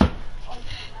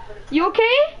 You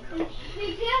okay?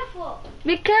 Be careful.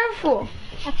 Be careful.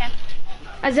 Okay.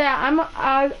 Isaiah,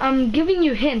 I'm giving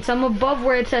you hints. I'm above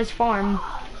where it says farm.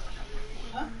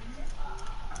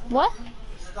 What?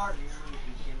 Start.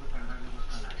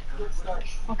 Start.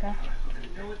 Okay.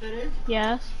 You know what that is?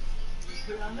 Yes.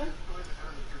 Put it on there?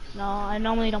 No, I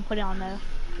normally don't put it on there.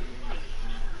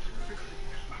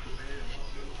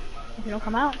 If you don't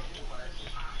come out.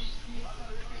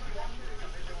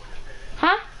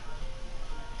 Huh?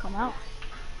 Come out.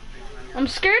 I'm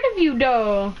scared of you,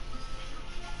 though.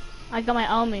 I got my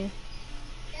army.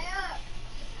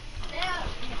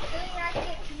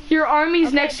 Your army's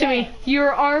Okay, next to me.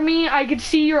 Your army, I could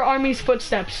see your army's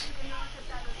footsteps.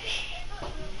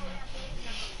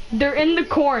 They're in the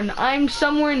corn. I'm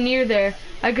somewhere near there.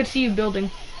 I could see you building.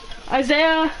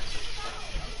 Isaiah.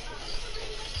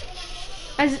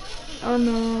 Oh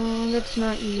no, that's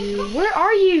not you. Where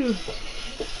are you?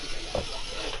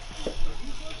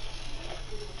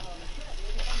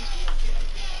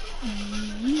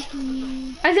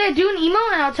 Isaiah, do an emo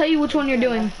and I'll tell you which one you're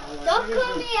doing. Don't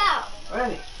call me out.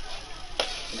 Ready.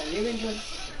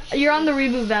 You're on the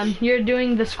reboot van. You're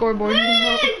doing the scoreboard.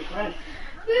 Ready.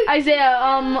 Isaiah,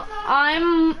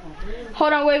 I'm...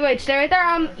 Hold on, wait, stay right there.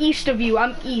 I'm east of you.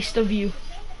 I'm east of you.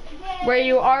 Where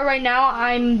you are right now,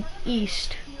 I'm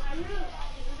east.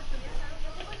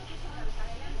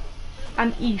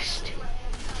 I'm east.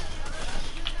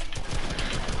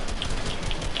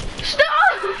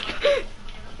 Stop!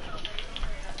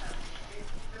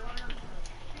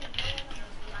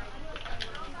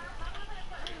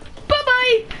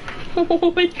 Bye-bye!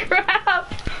 Holy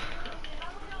crap!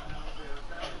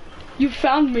 You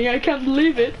found me, I can't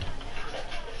believe it.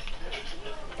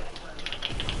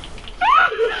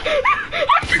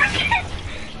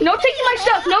 No taking my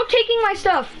stuff, no taking my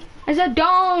stuff. I said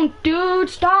don't, dude,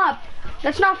 stop.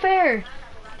 That's not fair.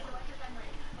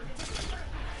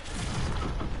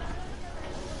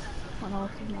 Oh no,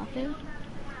 this is not fair.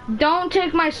 Don't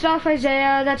take my stuff,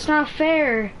 Isaiah, that's not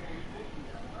fair.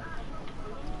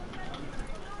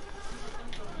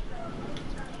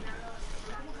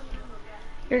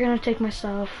 You're gonna take my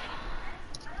stuff.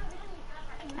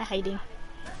 I'm hiding.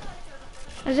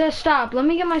 Isaiah, stop. Let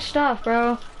me get my stuff,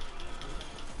 bro.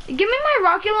 Give me my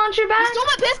rocket launcher You back. stole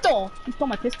my pistol! You stole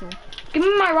my pistol. Give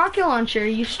me my rocket launcher.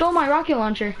 You stole my rocket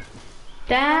launcher.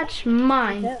 That's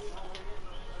mine. Yeah.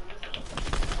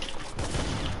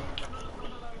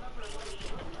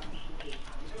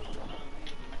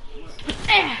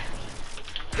 Eh.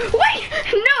 Wait!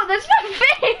 No, that's not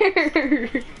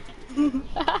fair!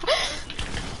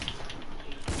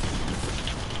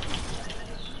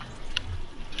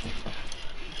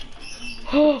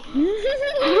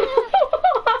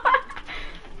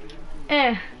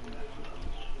 Eh.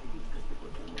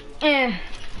 Eh.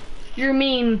 You're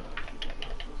mean.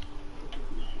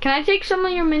 Can I take some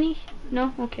of your mini?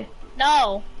 No? Okay.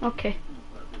 No. Okay.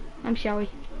 I'm sorry.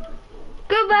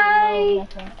 Goodbye!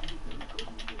 Okay.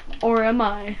 Or am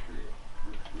I?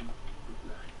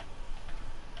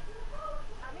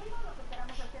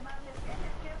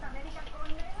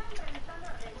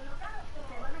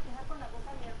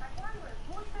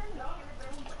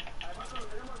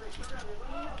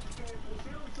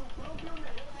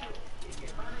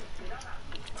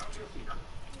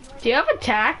 Do you have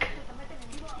attack?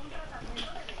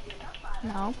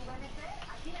 No.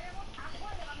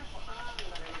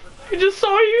 I just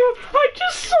saw you! I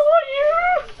just saw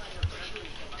you!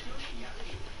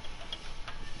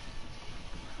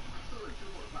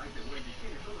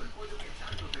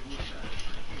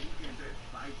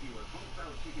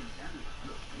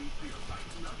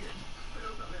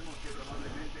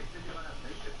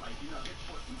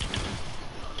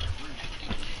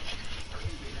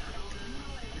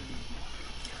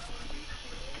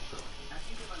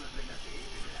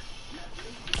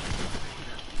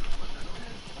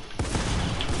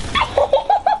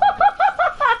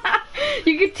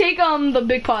 You could take the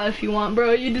big pot if you want,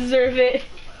 bro. You deserve it.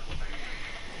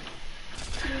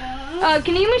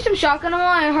 Can you give me some shotgun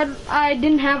ammo? I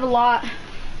didn't have a lot.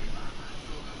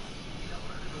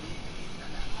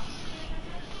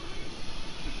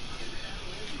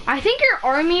 I think your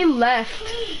army left.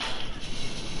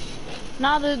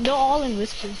 Nah, they're all in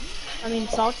whiskey. I mean,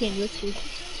 salty and whiskey.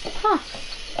 Huh.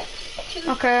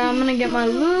 Okay, I'm gonna get my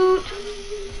loot.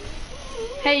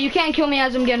 Hey, you can't kill me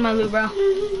as I'm getting my loot, bro.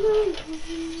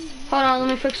 Hold on, let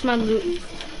me fix my loot.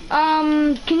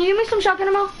 Can you give me some shotgun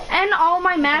ammo? And all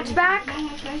my mats back?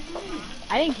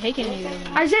 I didn't take any of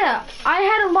them. Isaiah, I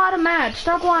had a lot of mats.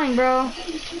 Stop lying, bro.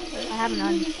 I have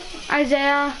none.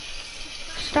 Isaiah,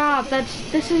 stop.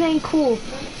 This ain't cool.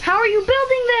 How are you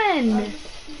building then?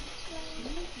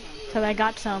 Cause I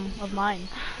got some of mine.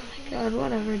 God,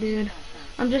 whatever, dude.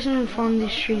 I'm just gonna farm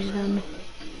these trees then.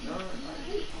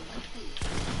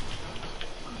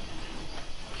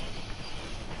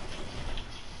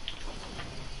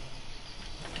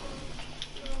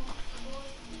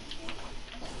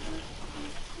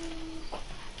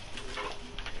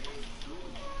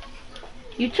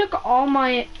 You took all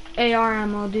my AR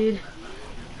ammo, dude.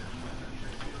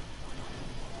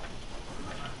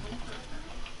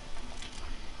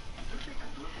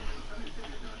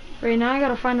 Right now I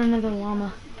gotta find another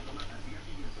llama.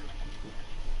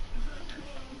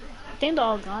 I think they're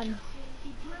all gone.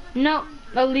 No,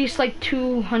 at least like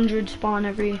 200 spawn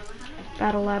every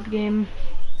battle lab game.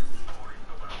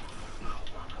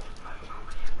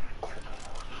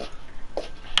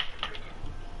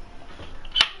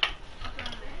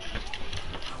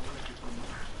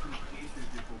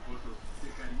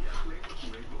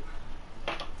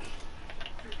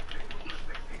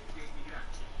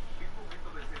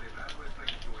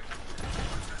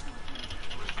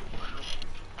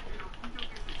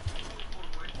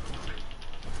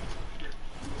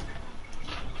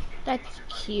 That's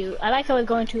cute. I like how it's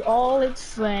going to all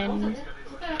its friends.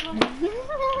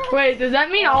 Wait, does that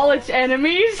mean all its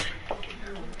enemies?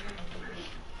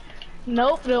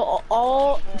 Nope, they're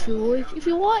all. If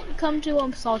you want, come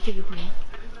to salty with me.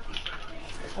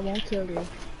 I won't kill you.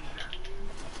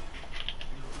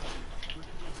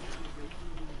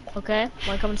 Okay,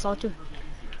 wanna come and salty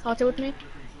with me?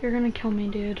 You're gonna kill me,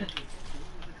 dude.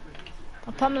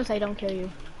 I promise I don't kill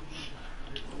you.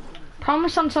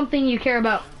 Promise on something you care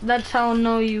about. That's how I'll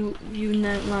know you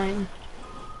not lying.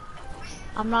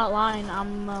 I'm not lying. I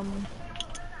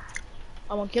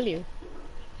won't kill you.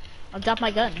 I'll drop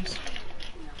my guns.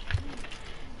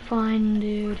 Fine,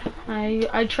 dude.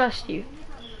 I trust you.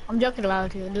 I'm joking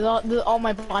around too. All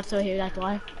my bots are here. That's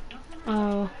why.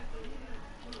 Oh.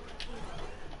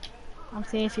 I'm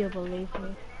seeing if you believe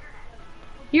me.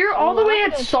 You're all the way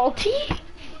at Salty?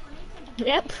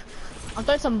 Yep. I'm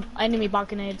throwing some enemy bot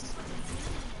grenades.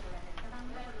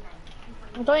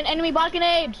 I'm throwing enemy bot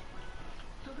grenades.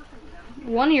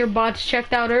 One of your bots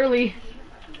checked out early.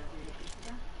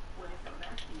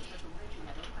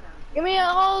 Give me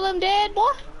all of them dead,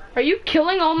 boy. Are you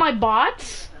killing all my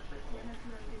bots?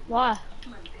 Why?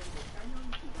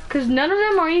 Cause none of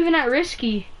them are even at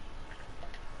risky.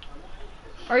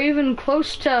 Or even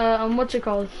close to, what's it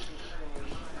called?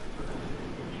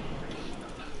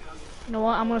 You know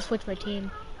what? I'm gonna switch my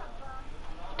team.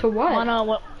 To what?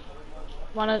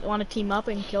 Wanna team up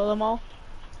and kill them all?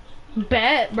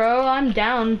 Bet, bro. I'm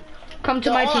down. Come to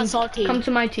They're my all team. on salty. Come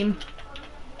to my team.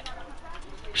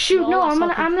 Shoot, They're no, all on I'm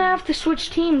gonna salty. have to switch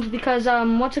teams because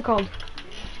what's it called?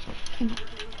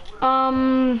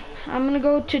 I'm gonna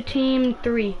go to team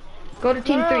 3. Go to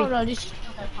team 3. No, just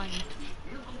okay, fine.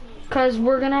 Cause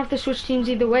we're gonna have to switch teams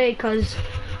either way. Cause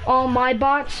all my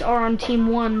bots are on team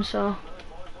 1. So.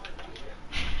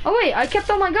 Oh wait, I kept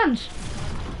all my guns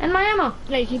and my ammo.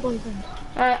 Yeah, you keep all your guns.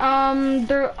 Alright,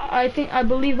 I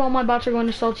believe all my bots are going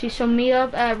to salty. So meet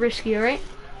up at risky, alright?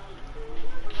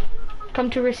 Come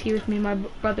to risky with me, my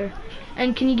brother.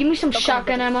 And can you give me some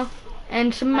shotgun ammo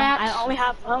and some mats? I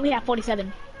only have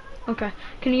 47. Okay.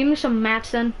 Can you give me some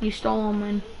mats then? You stole all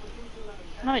mine.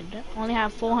 No, I don't. Only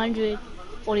have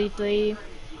 443,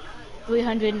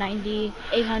 390,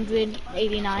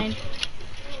 889.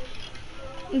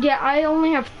 Yeah, I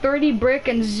only have 30 brick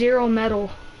and 0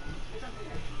 metal.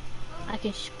 I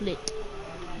can split.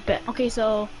 Bet. Okay,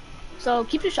 so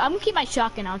keep your. I'm gonna keep my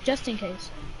shotgun out just in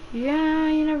case. Yeah,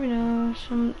 you never know.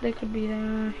 They could be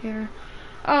there here.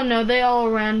 Oh no, they all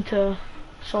ran to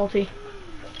salty.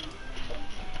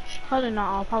 Probably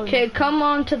not. I'll probably. Okay, come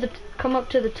up to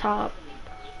the top.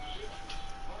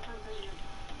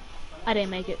 I didn't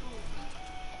make it.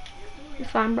 You're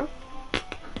fine, bro.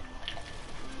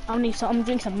 I'm doing some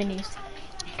minis.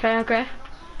 Okay.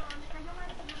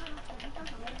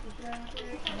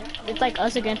 It's like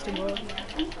us against the world.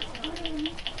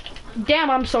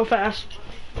 Damn, I'm so fast.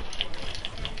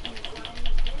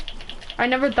 I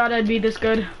never thought I'd be this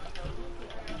good.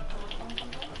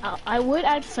 I would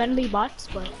add friendly bots,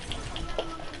 but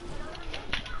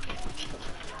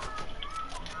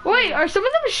Wait, are some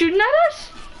of them shooting at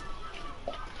us?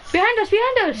 Behind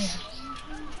us!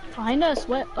 behind us.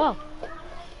 What? Oh,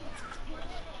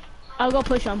 I'll go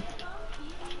push them.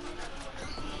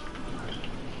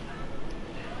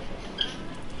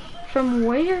 From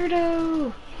where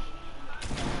though?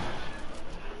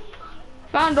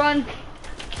 Found one.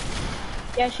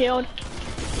 Yeah, shield.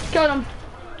 Killed him.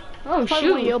 Oh Probably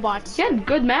shoot. one of your bots. He had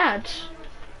good match.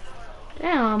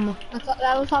 Damn. I thought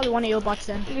that was probably one of your bots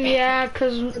then. Yeah,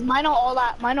 cause. Mine are all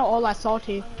that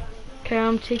salty. Okay,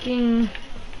 I'm taking.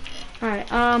 Alright,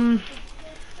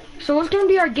 so what's gonna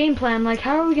be our game plan? Like,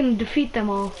 how are we gonna defeat them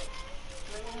all?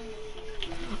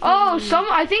 Oh,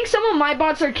 I think some of my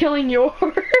bots are killing yours.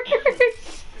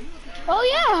 Oh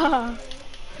yeah.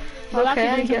 We're Okay, I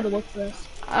actually doing some get- of the work for us.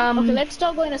 Okay, Okay, let's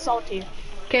start going to salty.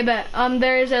 bet.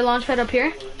 There is a launch pad up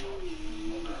here.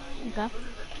 Okay.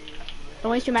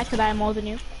 Don't waste your match because I have more than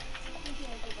you.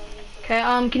 Okay,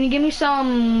 can you give me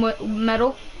some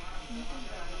metal?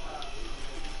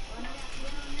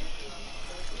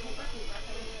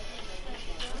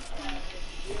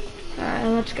 Alright,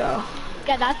 let's go.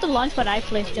 Yeah, that's the launch pad I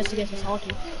placed just to get the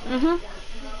salty. Mm-hmm.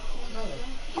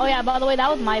 Oh yeah, by the way, that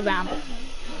was my ramp.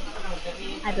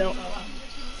 I built.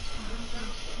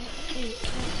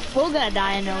 We're gonna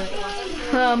die, I know it.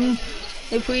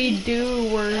 If we do,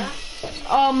 we're...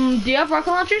 do you have rocket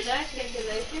launchers?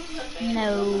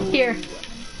 No. Here.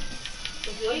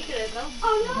 Right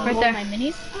there. My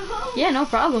minis. Yeah, no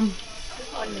problem.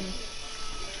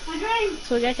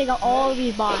 So we're gonna take out all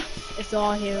these bots. It's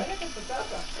all here.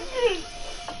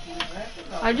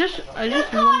 I just wonder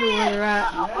where they're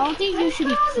at. I don't think you should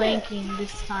be flanking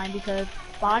this time because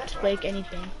bots break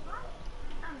anything.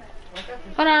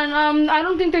 Hold on, I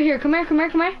don't think they're here. Come here. Come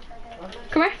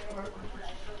here.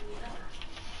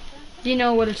 Do you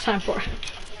know what it's time for?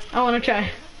 I wanna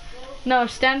try. No,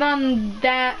 stand on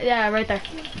that, yeah, right there.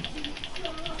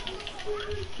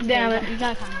 Damn it. You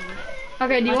gotta kind of do it.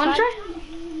 Okay, do you wanna try?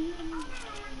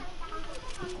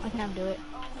 I can't do it.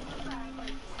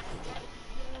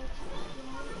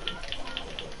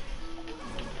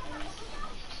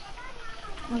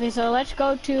 Okay, so let's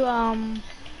go to,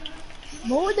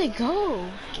 where would they go?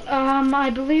 I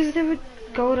believe they would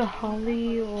go to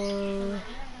Holly or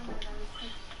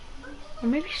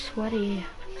maybe Sweaty.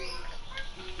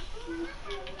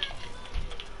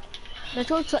 Let's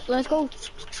go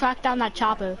track down that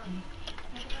chopper.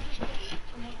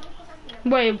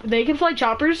 Wait, they can fly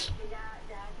choppers?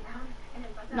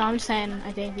 No, I'm just saying,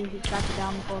 I think we should track it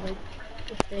down before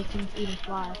if they can even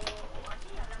fly.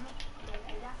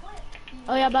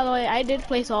 Oh yeah, by the way, I did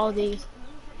place all of these.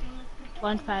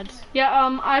 launch pads.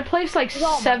 Yeah, I placed like It's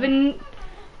all 7.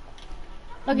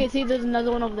 Okay, see, there's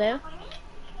another one over there.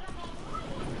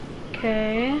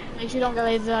 Okay. Make sure you don't get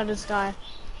lasers out of the sky.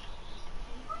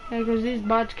 Yeah, because these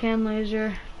bots can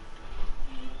laser.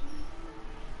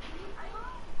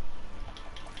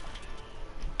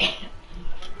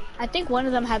 I think one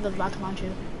of them had the rocket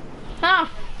launcher. Ah,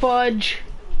 fudge.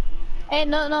 Hey,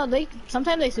 no, they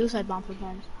sometimes they suicide bomb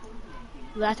sometimes.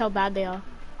 That's how bad they are.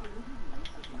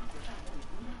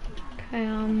 Okay,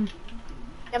 You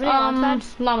have any launch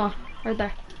pads? llama, right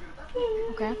there.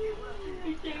 Okay.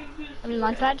 Any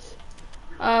launch pads?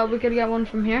 We could get one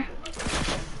from here.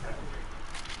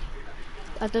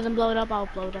 If it doesn't blow it up, I'll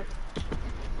blow it up.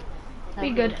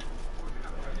 Be good.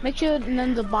 Make sure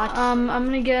none of the bots. I'm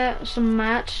gonna get some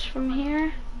mats from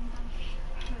here.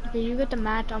 Okay, you get the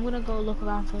mat. I'm gonna go look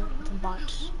around for some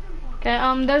bots. Okay,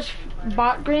 there's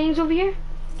bot grenades over here.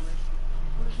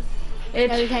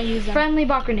 It's we can't use them. friendly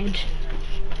bot grenades.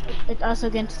 It's us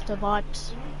against the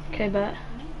bots. Okay, bet.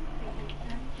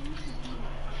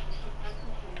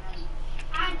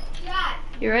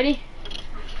 You ready?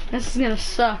 This is gonna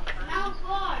suck.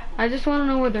 I just wanna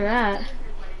know where they're at.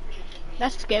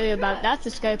 That's scary about. That's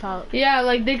the scary part. Yeah,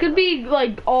 like they could be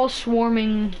like all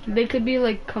swarming. They could be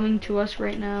like coming to us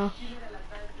right now.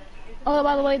 Oh,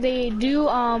 by the way, they do.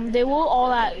 They will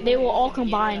all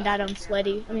combine that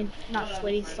sweaty. I mean, not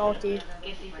sweaty, salty.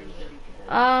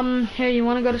 Here, you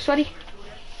wanna go to sweaty?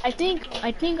 I think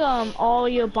all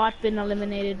your bots been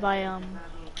eliminated by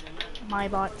my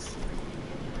bots.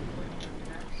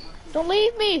 Don't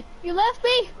leave me! You left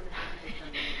me!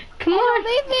 Come on,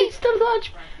 leave me! It's the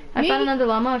launch. I Me? found another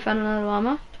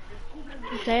llama.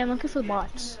 Okay, I'm looking for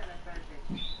bots.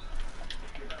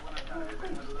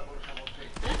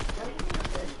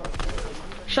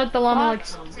 Shut the llama.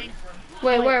 Bots.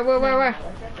 Wait, where?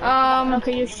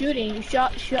 Okay, you're shooting.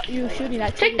 You're shooting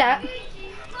that. Take that.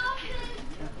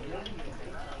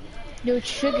 You're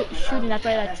shooting that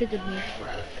right. That triggered me.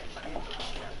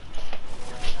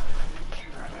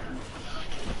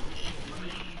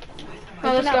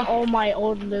 Oh, let's go. All my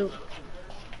old loot.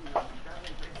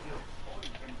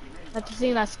 That's the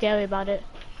thing that's scary about it.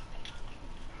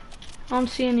 I don't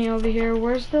see any over here.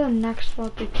 Where's the next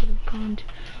spot they could have gone to?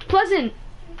 Pleasant!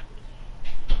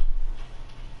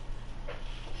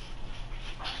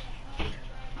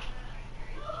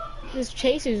 This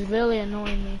chase is really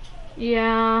annoying me.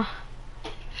 Yeah.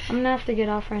 I'm gonna have to get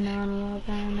off right now in a little bit,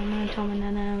 and I'm gonna tell my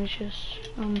nana I was just,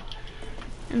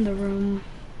 in the room.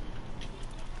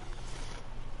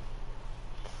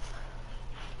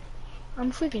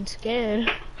 I'm freaking scared.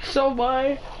 So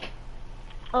bye.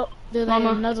 Oh, there's like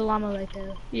another llama right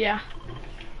there. Yeah.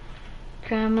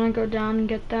 Okay, I'm gonna go down and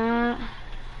get that.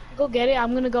 Go get it.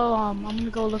 I'm gonna go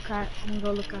look at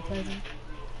Pleasant.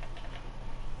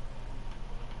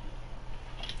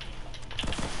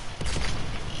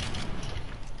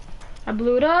 I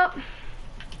blew it up.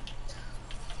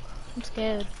 I'm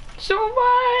scared. So am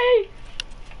I.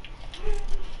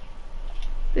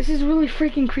 This is really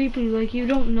freaking creepy, like you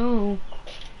don't know.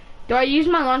 Do I use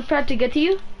my launch pad to get to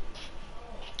you?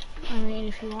 I mean,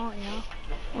 if you want, yeah.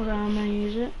 Okay, I'm gonna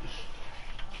use it.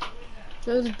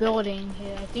 There's a building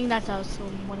here. I think that's also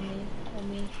one of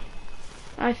me.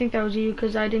 I think that was you,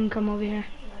 because I didn't come over here.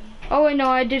 Oh wait, no,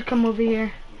 I did come over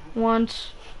here.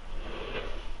 Once.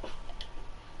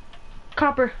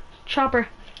 Chopper.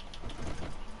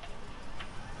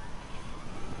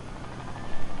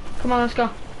 Come on, let's go.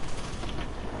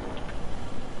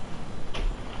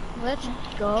 Let's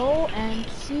go and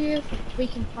see if we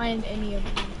can find any of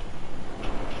them.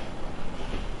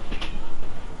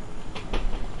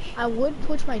 I would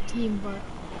push my team, but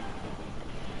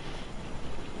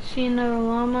See another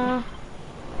llama.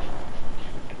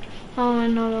 Oh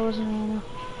no, that wasn't a llama.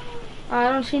 I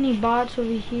don't see any bots over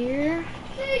here.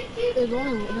 there's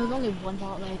only one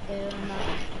bot right there. And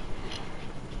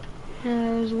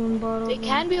Yeah, there's one bot over they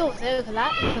can be over there, cause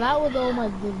that was all my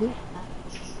loot.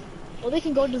 Or they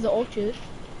can go to the orchard.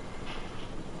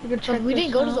 We could check We this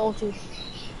didn't go to out. the orchard.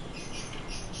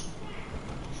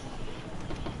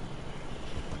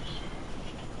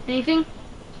 Anything?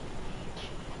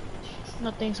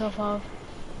 Nothing so far.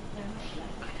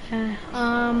 Okay.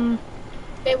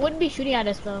 They wouldn't be shooting at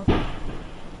us though.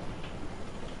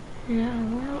 Yeah,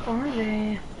 where are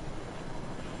they?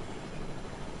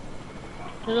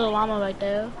 There's a llama right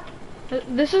there.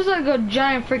 This is like a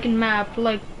giant freaking map.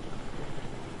 Like,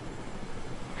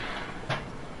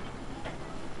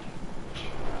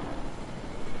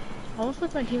 I want to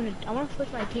switch my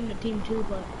team to team 2,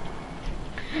 but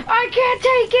I can't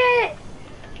take it.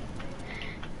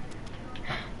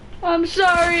 I'm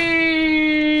sorry.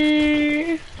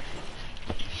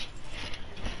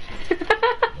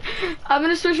 I'm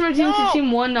gonna switch my team to No.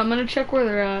 team 1. I'm gonna check where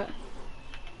they're at.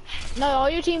 No, all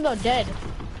your teams are dead.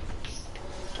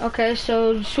 Okay,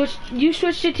 so you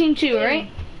switch to team 2, right?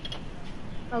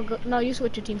 Oh, no, you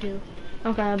switch your team too.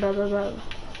 Okay, blah.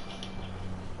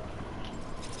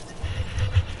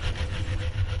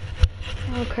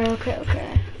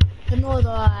 Okay. Ignore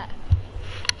that.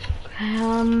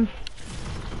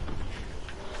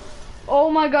 Oh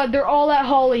my god, they're all at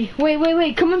Holly.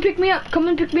 Wait, come and pick me up.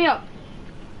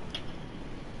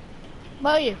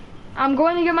 Where are you? I'm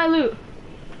going to get my loot.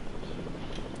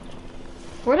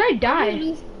 Where did I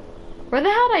die? Where the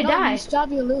hell did I die? You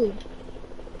stop your loot.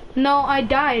 No, I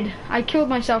died. I killed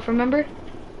myself, remember?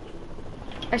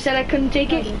 I said I couldn't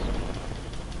take it.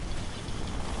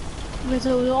 Okay,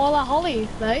 so they're all at Holly,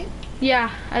 right? Yeah,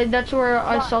 that's where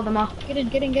I saw them all. Get in.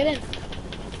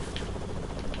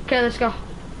 Okay, let's go.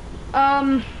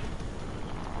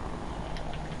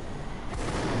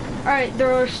 Alright,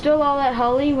 they're still all at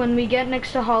Holly. When we get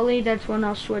next to Holly, that's when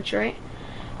I'll switch, right?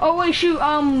 Oh wait, shoot,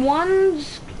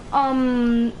 one's,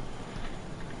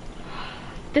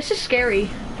 this is scary.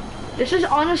 This is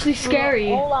honestly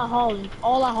scary. All at Holly.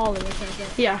 Okay.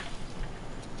 Yeah.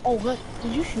 Oh, good.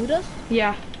 Did you shoot us?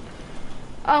 Yeah.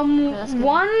 That's good.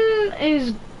 One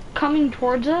is coming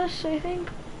towards us, I think.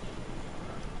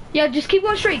 Yeah, just keep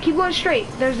going straight.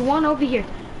 There's one over here.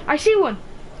 I see one.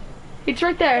 It's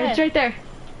right there, Where? it's right there.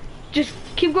 Just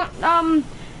keep going,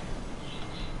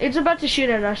 it's about to shoot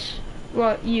at us.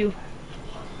 Well, you.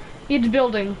 It's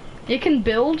building. It can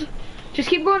build. Just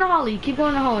keep going to Holly,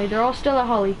 They're all still at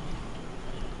Holly.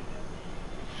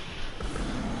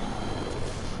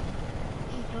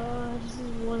 This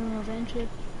is one of adventure.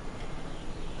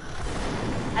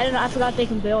 I don't know, I forgot they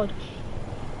can build.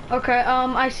 Okay,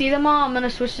 I see them all. I'm gonna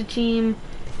switch to team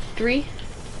 3.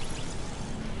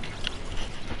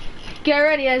 Get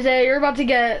ready, Isaiah. You're about to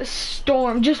get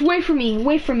stormed. Just wait for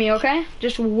me, okay?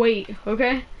 Just wait,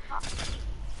 okay?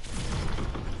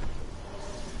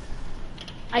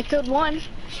 I killed one. Okay.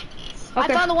 I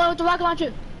found the one with the rocket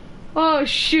launcher. Oh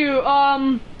shoot,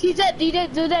 He's dead.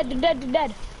 They're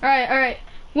dead. Alright.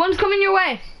 One's coming your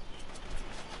way.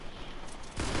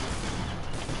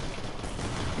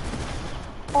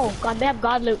 Oh god, they have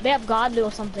god loot.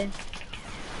 Or something.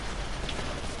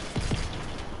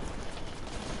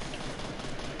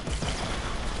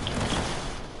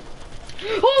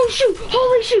 Oh shoot!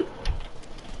 Holy shoot!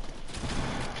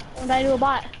 What did I do a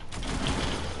bot?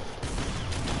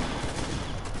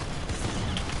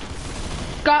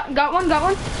 Got one.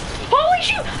 Holy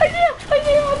shoot! Isaiah,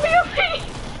 help me!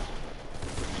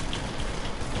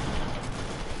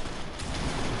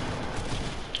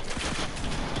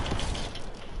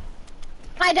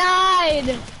 I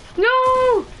died!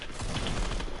 No!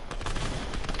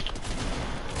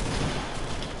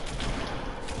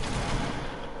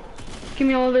 Give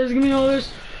me all of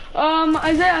this.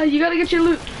 Isaiah, you gotta get your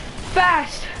loot.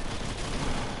 Fast!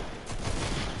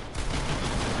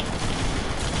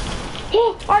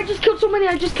 Oh, I just killed so many.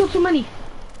 I'm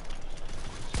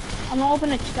gonna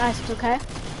open it, guys, it's okay?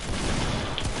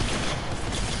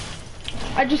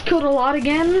 I just killed a lot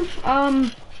again.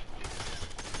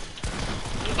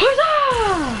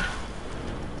 Huzzah!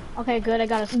 Okay, good, I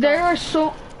got a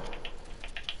skull.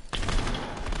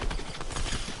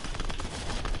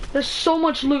 There's so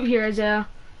much loot here, Isaiah.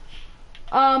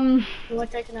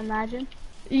 What I can imagine.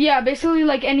 Yeah, basically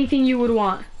like anything you would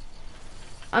want.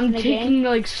 I'm In the taking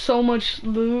like so much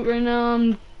loot right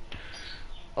now.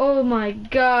 Oh my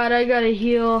god, I gotta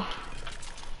heal.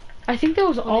 I think that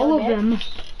was all of them.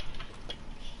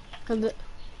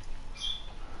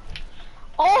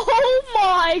 Oh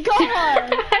my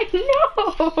god! I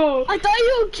know! I thought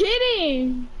you were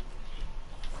kidding!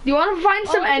 Do you want to find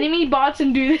some enemy bots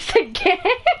and do this again?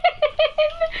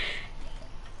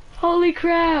 Holy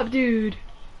crap, dude.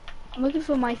 I'm looking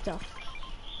for my stuff.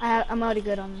 I'm already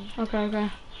good on them. Okay.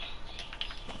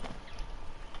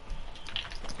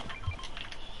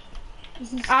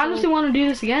 I honestly want to do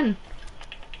this again.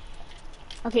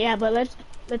 Okay, yeah, but let's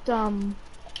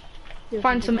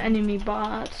Find some enemy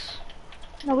bots.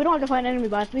 No, we don't have to find enemy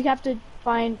bots. We have to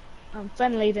find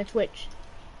friendlies and switch.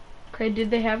 Okay,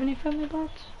 did they have any friendly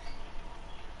bots?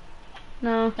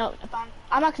 No. No,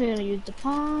 I'm actually gonna use the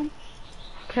palm.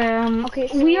 Okay, Okay,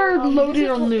 so, we are loaded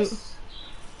on loot.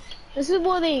 This is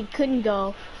where they couldn't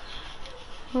go.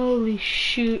 Holy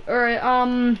shoot. Alright,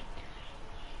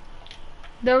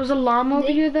 there was a llama over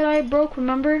here that I broke,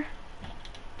 remember?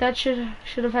 That should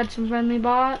have had some friendly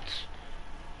bots.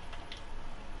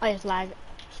 I just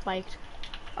spiked.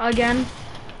 Again.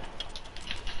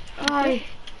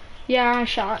 Yeah, I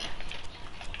shot.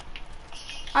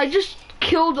 I just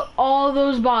killed all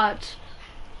those bots.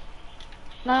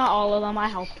 Not all of them. I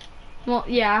helped. Well,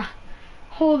 yeah.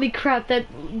 Holy crap,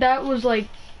 that was like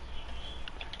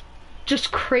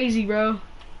just crazy, bro.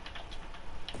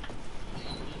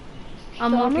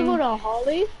 I'm So I'm looking. gonna go to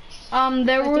Holly.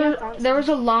 There was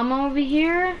a llama over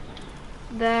here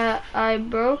that I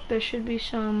broke. There should be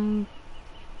some.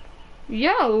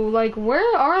 Yo, like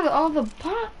where are all the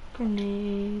bot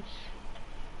grenades?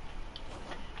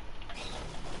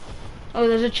 Oh,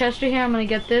 there's a chest right here. I'm gonna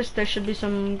get this. There should be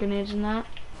some grenades in that.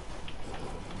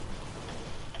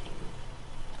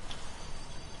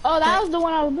 Oh, that was the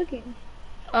one I was looking.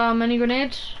 Any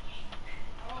grenades?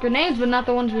 Grenades, but not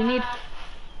the ones we need.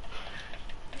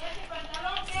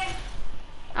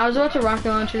 I was about to rocket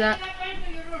launcher that.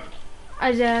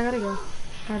 Isaiah, I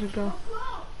gotta go.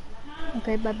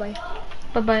 Okay, bye bye.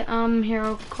 Bye bye. Here,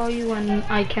 I'll call you when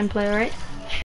I can play, alright?